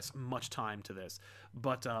want to address much time to this,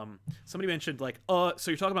 but somebody mentioned, like, so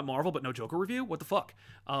you're talking about Marvel but no Joker review? What the fuck?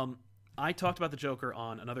 I talked about the Joker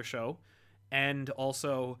on another show, and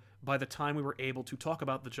also by the time we were able to talk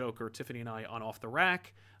about the Joker, Tiffany and I, on Off the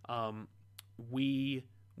Rack, we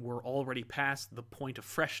were already past the point of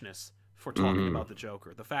freshness for talking about the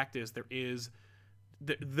Joker. The fact is, there is...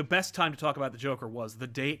 The best time to talk about the Joker was the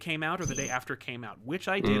day it came out or the day after it came out, which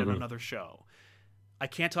I did on another show. I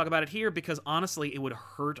can't talk about it here because, honestly, it would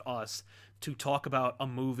hurt us to talk about a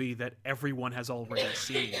movie that everyone has already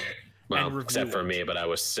seen. Well, except for me, but I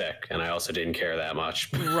was sick, and I also didn't care that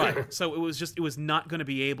much. Right. So it was not going to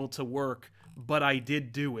be able to work, but I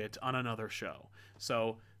did do it on another show.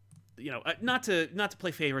 So... not to play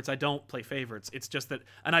favorites. I don't play favorites. It's just that,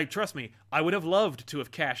 and trust me, I would have loved to have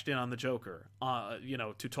cashed in on the Joker,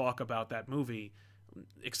 to talk about that movie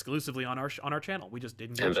exclusively on our channel. We just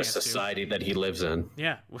didn't get a chance to. And the society that he lives in.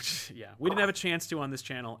 Yeah, we didn't have a chance to on this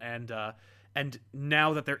channel, and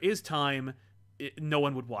now that there is time, no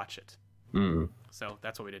one would watch it. So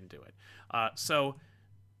that's why we didn't do it. So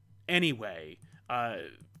anyway.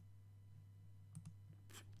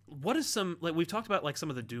 What is some, like, we've talked about, like, some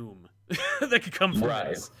of the doom that could come from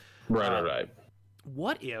this. Right.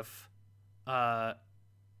 What if, what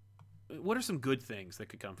are some good things that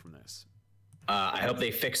could come from this? I hope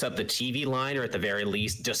they fix up the TV line, or at the very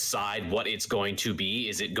least decide what it's going to be.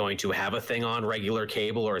 Is it going to have a thing on regular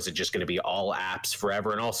cable, or is it just going to be all apps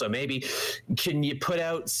forever? And also, maybe can you put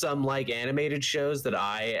out some, like, animated shows that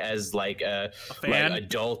I, as like a fan, like,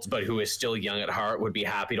 adult but who is still young at heart, would be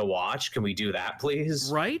happy to watch? Can we do that, please?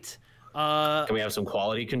 Right. Can we have some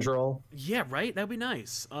quality control? Yeah, right. That'd be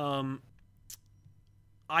nice.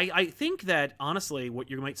 I think that, honestly, what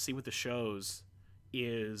you might see with the shows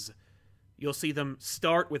is you'll see them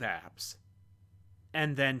start with apps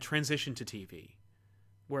and then transition to TV,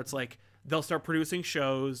 where it's like they'll start producing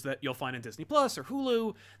shows that you'll find in Disney Plus or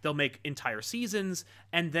Hulu. They'll make entire seasons,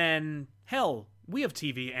 and then, hell, we have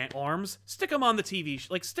TV arms. Stick them on the TV.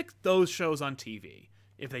 Like, stick those shows on TV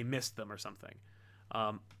if they missed them or something.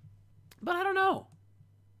 But I don't know.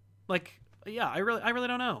 Like, yeah, I really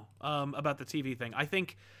don't know about the TV thing. I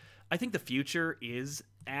think the future is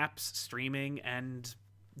apps, streaming, and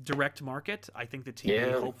direct market. I think the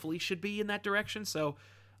TV hopefully should be in that direction, so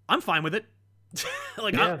I'm fine with it.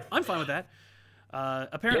 I'm fine with that.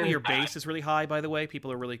 Apparently your bass is really high, by the way. People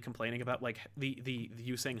are really complaining about, like, the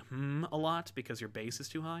you saying a lot because your bass is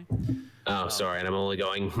too high. Oh, sorry, and I'm only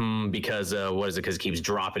going because what is it? Because it keeps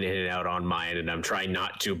dropping in and out on mine, and I'm trying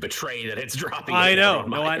not to betray that it's dropping. I know.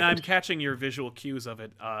 No, I'm catching your visual cues of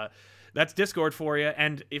it. That's Discord for you,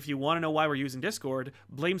 and if you want to know why we're using Discord,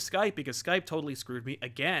 blame Skype, because Skype totally screwed me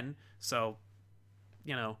again. So,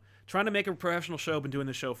 trying to make a professional show, been doing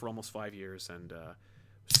this show for almost 5 years, and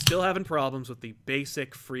still having problems with the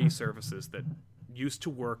basic free services that used to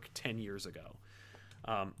work 10 years ago.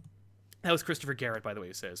 That was Christopher Garrett, by the way,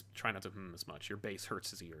 who says, try not to as much. Your bass hurts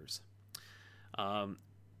his ears.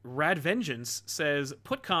 Rad Vengeance says,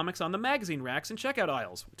 put comics on the magazine racks and checkout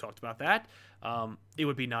aisles. We talked about that. It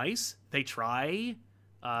would be nice. They try.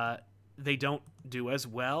 They don't do as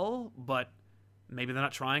well, but maybe they're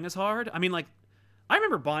not trying as hard. I mean, like, I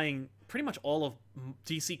remember buying pretty much all of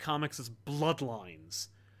DC Comics' Bloodlines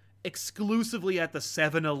exclusively at the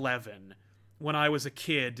 7-Eleven when I was a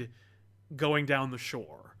kid going down the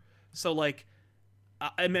shore. So, like,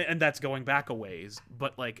 and that's going back a ways,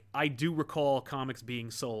 but, like, I do recall comics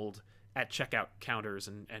being sold at checkout counters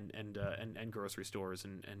and grocery stores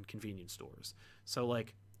and convenience stores. So,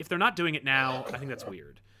 like, if they're not doing it now, I think that's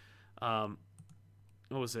weird.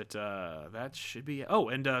 What was it? That should be... Oh,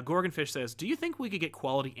 and Gorgonfish says, do you think we could get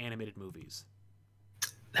quality animated movies?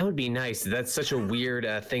 That would be nice. That's such a weird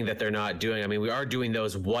thing that they're not doing. I mean, we are doing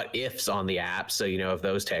those what-ifs on the app, so, you know, if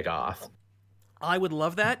those take off. I would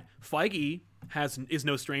love that. Feige is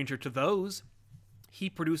no stranger to those. He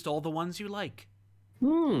produced all the ones you like.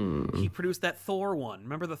 He produced that Thor one.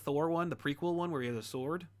 Remember the Thor one, the prequel one where he had a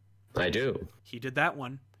sword? I do. He did that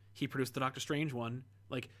one. He produced the Doctor Strange one.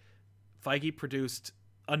 Like, Feige produced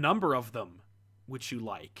a number of them, which you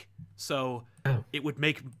like. So it would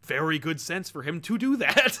make very good sense for him to do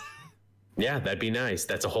that. Yeah, that'd be nice.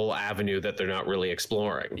 That's a whole avenue that they're not really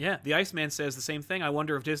exploring. Yeah, the Iceman says the same thing. I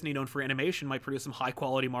wonder if Disney, known for animation, might produce some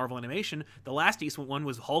high-quality Marvel animation. The last decent one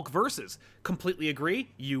was Hulk Versus. Completely agree.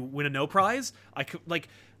 You win a no prize.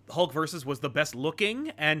 Hulk Versus was the best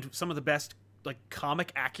looking and some of the best, like,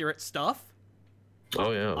 comic accurate stuff.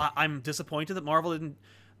 Oh yeah. I'm disappointed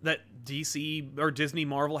that DC or Disney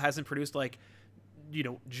Marvel hasn't produced, like, you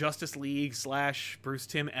know, Justice League / Bruce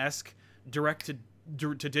Timm-esque direct to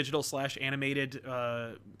digital / animated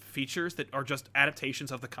features that are just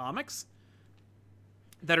adaptations of the comics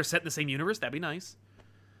that are set in the same universe. That'd be nice.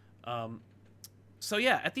 So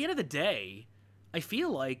yeah, at the end of the day, I feel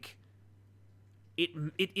like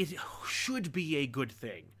it should be a good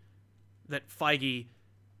thing that Feige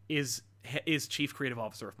is chief creative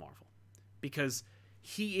officer of Marvel, because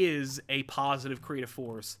he is a positive creative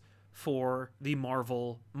force for the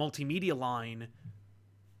Marvel multimedia line,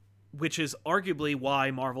 which is arguably why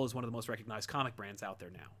Marvel is one of the most recognized comic brands out there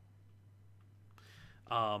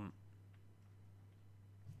now.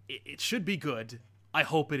 It should be good. I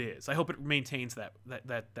hope it is. I hope it maintains that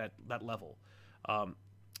level.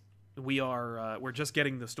 We're just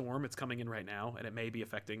getting the storm. It's coming in right now, and it may be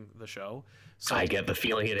affecting the show. So I get the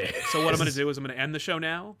feeling it is. So what I'm going to do is I'm going to end the show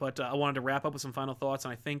now, but I wanted to wrap up with some final thoughts.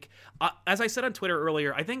 And I think, as I said on Twitter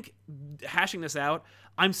earlier, I think hashing this out,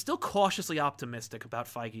 I'm still cautiously optimistic about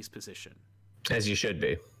Feige's position. As you should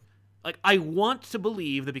be. Like, I want to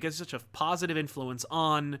believe that because he's such a positive influence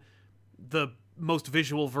on the most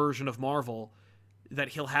visual version of Marvel, that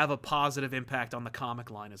he'll have a positive impact on the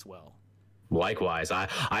comic line as well. Likewise,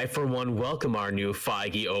 I for one welcome our new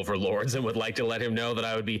Feige overlords and would like to let him know that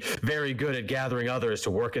I would be very good at gathering others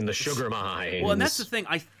to work in the sugar mines. Well, and that's the thing.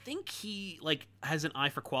 I think he, like, has an eye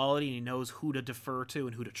for quality, and he knows who to defer to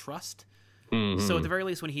and who to trust. Mm-hmm. So at the very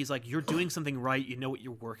least, when he's like, you're doing something right, you know what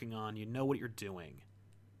you're working on, you know what you're doing.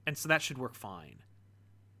 And so that should work fine.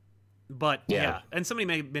 But yeah, and somebody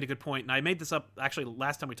made a good point, and I made this up actually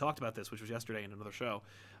last time we talked about this, which was yesterday in another show.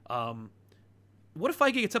 What if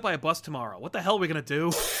Feige gets hit by a bus tomorrow? What the hell are we gonna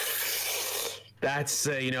do? That's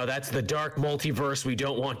that's the dark multiverse we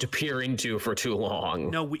don't want to peer into for too long.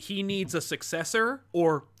 No, he needs a successor,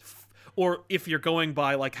 or if you're going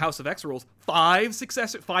by like House of X rules, 5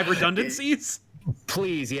 redundancies.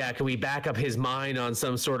 Please, yeah, can we back up his mind on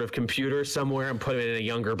some sort of computer somewhere and put it in a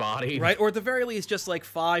younger body? Right, or at the very least, just like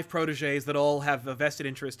 5 proteges that all have a vested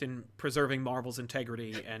interest in preserving Marvel's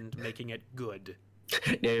integrity and making it good.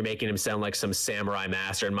 Now you're making him sound like some samurai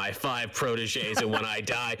master, and my 5 proteges, and when I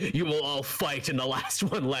die, you will all fight, and the last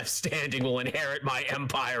one left standing will inherit my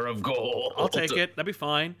empire of gold. I'll take it. That'd be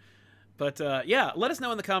fine. But yeah, let us know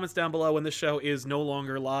in the comments down below when this show is no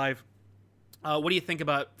longer live. What do you think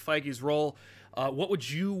about Feige's role? What would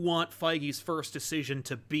you want Feige's first decision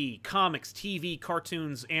to be? Comics, TV,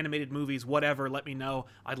 cartoons, animated movies, whatever. Let me know.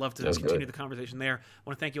 I'd love to continue the conversation there. I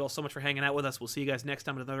want to thank you all so much for hanging out with us. We'll see you guys next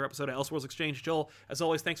time in another episode of Elseworlds Exchange. Joel, as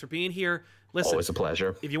always, thanks for being here. Listen, always a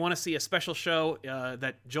pleasure. If you want to see a special show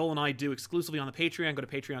that Joel and I do exclusively on the Patreon, go to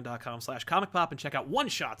patreon.com/comicpop and check out One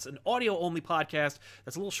Shots, an audio-only podcast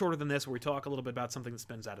that's a little shorter than this, where we talk a little bit about something that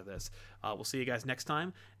spins out of this. We'll see you guys next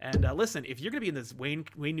time. And listen, if you're going to be in this Wayne,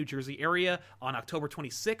 New Jersey area on October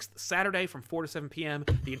 26th, Saturday from 4 to 7 p.m.,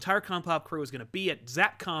 the entire Compop crew is going to be at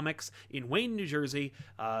Zap Comics in Wayne, New Jersey.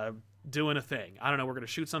 doing a thing. I don't know. We're going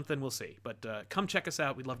to shoot something. We'll see. But come check us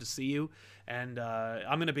out. We'd love to see you. And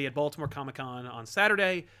I'm going to be at Baltimore Comic-Con on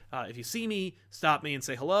Saturday. If you see me, stop me and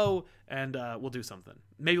say hello, and we'll do something.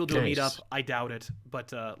 Maybe we'll do a meetup. I doubt it.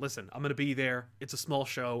 But listen, I'm going to be there. It's a small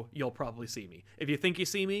show. You'll probably see me. If you think you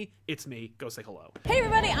see me, it's me. Go say hello. Hey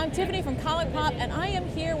everybody, I'm Tiffany from Comic Pop, and I am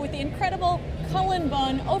here with the incredible Cullen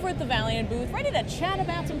Bunn over at the Valiant booth, ready to chat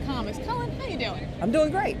about some comics. Cullen, how you doing? I'm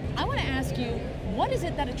doing great. I want to ask you, what is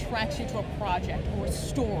it that attracts you to a project or a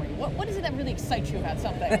story? What is it that really excites you about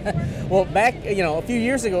something? Well, back, a few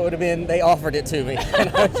years ago, it would have been they offered it to me, and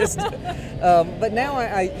I just. But now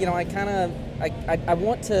I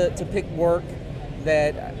want to pick work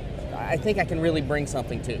that I think I can really bring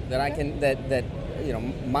something to. That I can that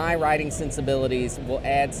my writing sensibilities will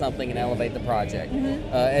add something and elevate the project.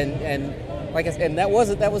 Mm-hmm. And like I said, and that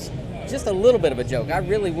was just a little bit of a joke. I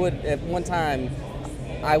really would at one time.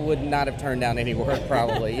 I would not have turned down any work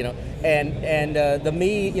probably, and the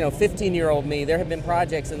me, 15-year-old me, there have been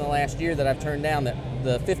projects in the last year that I've turned down that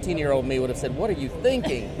the 15-year-old me would have said, what are you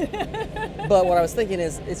thinking? But what I was thinking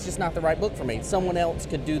is, it's just not the right book for me. Someone else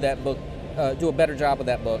could do that book, do a better job of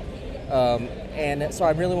that book. And so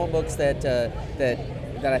I really want books that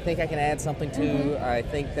I think I can add something to. Mm-hmm. I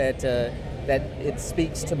think that it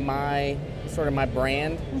speaks to my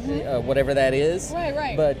brand, whatever that is.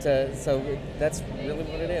 Right. But so that's really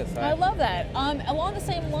what it is. I love that. Along the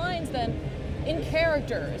same lines, then, in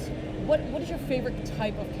characters, what is your favorite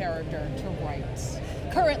type of character to write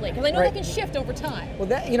currently? Because I know that can shift over time. Well,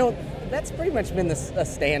 that's pretty much been a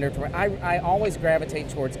standard for me. I always gravitate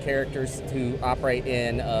towards characters who operate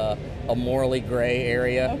in a morally gray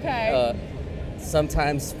area. Okay.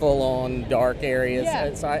 Sometimes full-on dark areas.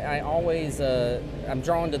 Yeah. So I always, I'm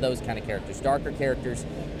drawn to those kind of characters, darker characters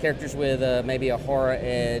with maybe a horror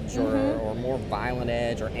edge or more violent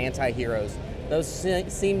edge or anti-heroes. Those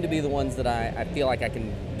seem to be the ones that I feel like I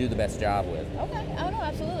can do the best job with. Okay, oh no,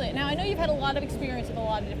 absolutely. Now I know you've had a lot of experience with a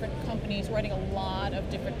lot of different companies, writing a lot of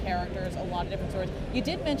different characters, a lot of different stories. You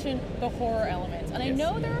did mention the horror elements, and Yes. I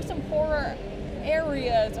know there are some horror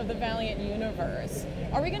areas of the Valiant universe.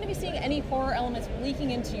 Are we going to be seeing any horror elements leaking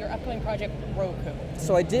into your upcoming project, Roku?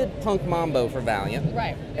 So I did Punk Mambo for Valiant.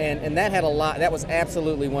 Right. And that had a lot, that was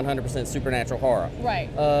absolutely 100% supernatural horror. Right.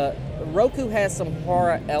 Roku has some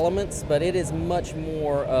horror elements, but it is much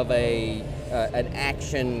more of an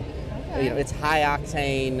action, Okay. It's high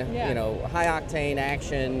octane, Yeah. high octane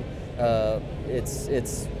action.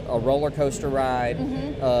 It's a roller coaster ride.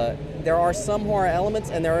 There are some horror elements,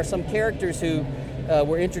 and there are some characters who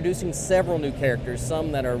we're introducing several new characters,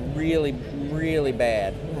 some that are really, really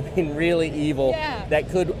bad. I mean, really evil. Yeah. That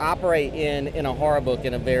could operate in a horror book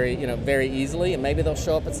in a very easily, and maybe they'll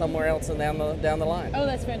show up at somewhere else and down the line. Oh,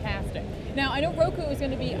 that's fantastic. Now, I know Roku is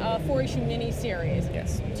going to be a 4-issue mini-series.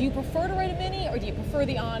 Yes. Do you prefer to write a mini, or do you prefer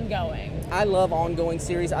the ongoing? I love ongoing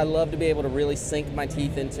series. I love to be able to really sink my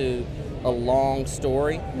teeth into a long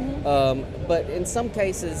story. But in some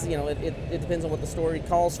cases, it depends on what the story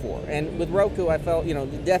calls for. And with Roku, I felt,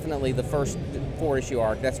 definitely the first 4-issue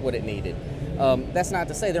arc, that's what it needed. That's not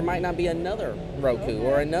to say there might not be another Roku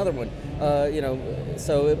or another one.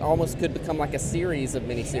 So it almost could become like a series of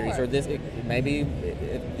miniseries, Sure. or maybe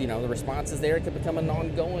the response is there, it could become an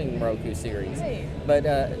ongoing Roku series. Right. But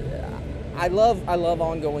I love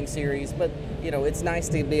ongoing series, but it's nice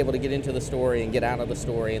to be able to get into the story and get out of the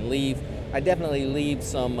story and leave. I definitely leave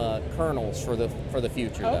some kernels for the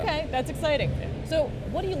future. Okay, that's exciting. So,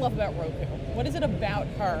 what do you love about Roku? What is it about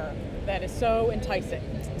her that is so enticing?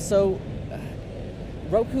 So,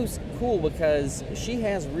 Roku's cool because she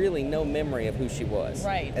has really no memory of who she was.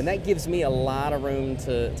 Right. And that gives me a lot of room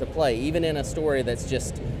to play, even in a story that's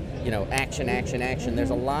just, action. There's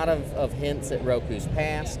a lot of hints at Roku's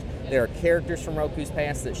past. There are characters from Roku's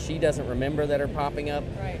past that she doesn't remember that are popping up.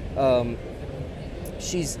 Right.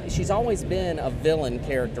 She's always been a villain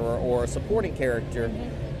character or a supporting character,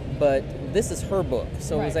 but this is her book,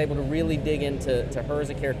 so I was Right. able to really dig into her as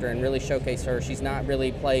a character and really showcase her. She's not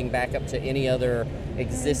really playing back up to any other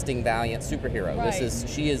existing Valiant superhero. Right.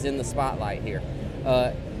 She is in the spotlight here.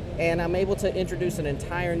 And I'm able to introduce an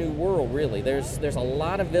entire new world. Really, there's a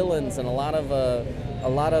lot of villains and a lot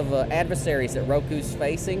of adversaries that Roku's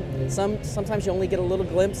facing. Sometimes you only get a little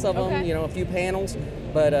glimpse of them, Okay. a few panels.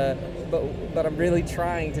 But I'm really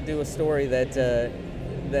trying to do a story that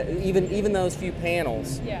even those few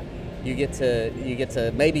panels, Yeah. you get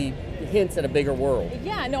to maybe hints at a bigger world.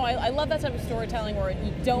 Yeah, no, I love that type of storytelling where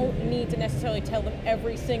you don't need to necessarily tell them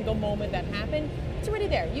every single moment that happened. It's already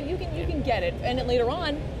there. You can get it, and then later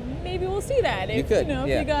on, maybe we'll see that if You could, if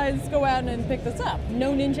yeah. you guys go out and pick this up.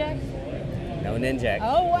 No Ninjak? No Ninjak.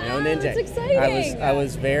 Oh, wow, No Ninjak. that's exciting. I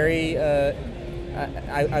was very.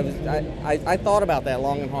 I thought about that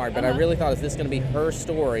long and hard, but I really thought, is this going to be her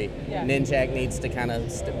story? Yeah. Ninjak needs to kind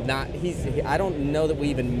of not. I don't know that we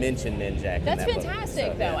even mentioned Ninjak. in That's that book.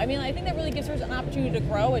 fantastic, So, though. yeah. I mean, I think that really gives her an opportunity to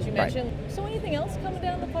grow, as you mentioned. So anything else coming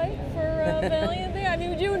down the pipe for Valiant there? I mean,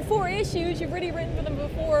 we're doing 4 issues. You've already written for them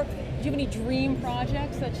before. Do you have any dream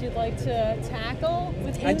projects that you'd like to tackle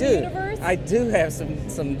within the universe? I do have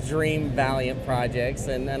some dream Valiant projects,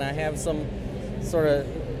 and I have some sort of.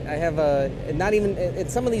 I have not even.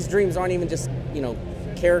 Some of these dreams aren't even just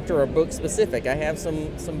character or book specific. I have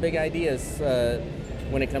some big ideas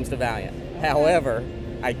when it comes to Valiant. However,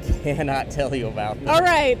 I cannot tell you about them. All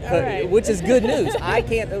right. Which is good news. I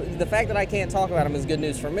can't. The fact that I can't talk about them is good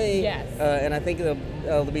news for me. Yes. And I think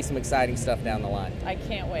there'll be some exciting stuff down the line. I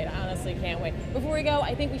can't wait. I honestly can't wait. Before we go,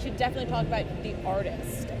 I think we should definitely talk about the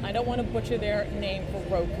artist. I don't want to butcher their name for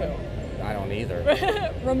Roku. I don't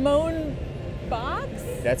either. Ramon Box?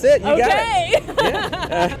 That's it. You got Okay. it.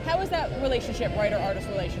 Yeah. How is that relationship, writer-artist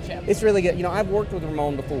relationship? It's really good. I've worked with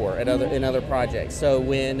Ramon before at in other projects. So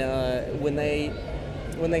when they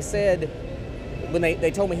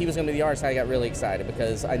told me he was going to be the artist, I got really excited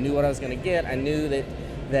because I knew what I was going to get. I knew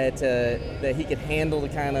that he could handle the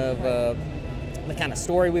kind of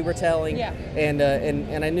story we were telling. Yeah.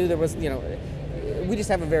 And I knew there was we just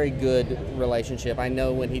have a very good relationship. I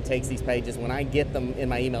know when he takes these pages, when I get them in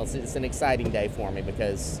my emails, it's an exciting day for me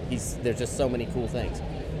because there's just so many cool things.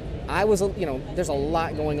 There's a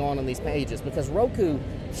lot going on in these pages because Roku,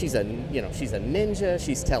 she's a ninja,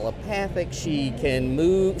 she's telepathic, she can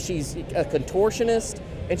move, she's a contortionist,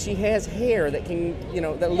 and she has hair that can,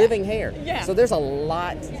 living hair. Yeah. So there's a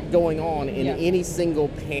lot going on in any single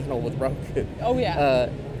panel with Roku. Oh yeah.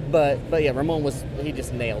 But yeah, Ramon he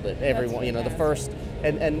just nailed it. Everyone, the first,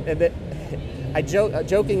 and that, I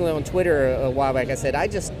jokingly on Twitter a while back, I said, I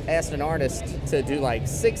just asked an artist to do like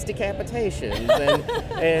 6 decapitations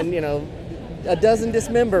and a dozen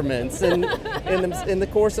dismemberments in the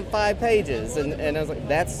course of 5 pages, and I was like,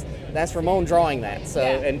 that's Ramon drawing that. So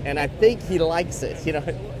Yeah. and I think he likes it,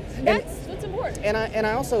 That's what's important. And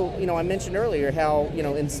I also, I mentioned earlier how,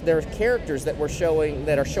 there are characters that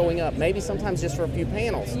are showing up, maybe sometimes just for a few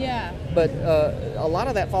panels. Yeah. But a lot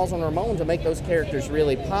of that falls on Ramon to make those characters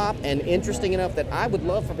really pop and interesting enough that I would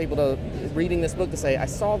love for people to, reading this book, to say, I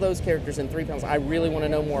saw those characters in 3 panels. I really want to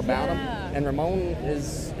know more about them. And Ramon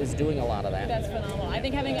is doing a lot of that. That's phenomenal. I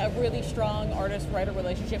think having a really strong artist-writer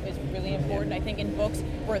relationship is really important. I think in books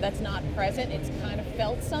where that's not present, it's kind of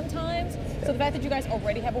felt sometimes. So the fact that you guys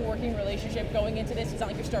already have a working relationship going into this, it's not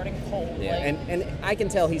like you're starting cold. Yeah, and I can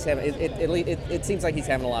tell he's having it seems like he's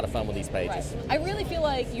having a lot of fun with these pages. Right. I really feel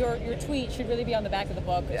like your tweet should really be on the back of the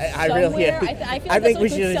book. I really, yeah. I feel like I think we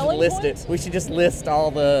that's a should good just selling list point. it. We should just list all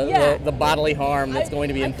the bodily harm that's going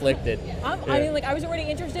to be inflicted. I mean, like, I was already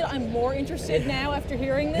interested. I'm more interested now after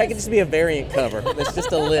hearing this. That could just be a variant cover. That's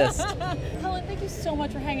just a list. Helen, thank you so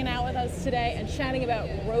much for hanging out with us today and chatting about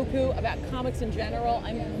Roku, about comics in general.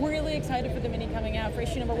 I'm really excited for the mini coming out for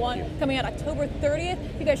issue number 1, coming out October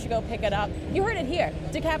 30th. You guys should go pick it up. You heard it here.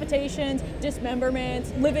 Decapitations,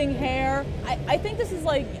 dismemberments, living hair. I think this is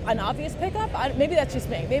like an obvious pickup. Maybe that's just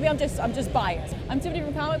me. Maybe I'm just biased. I'm Tiffany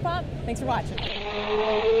from Comic Pop. Thanks for watching.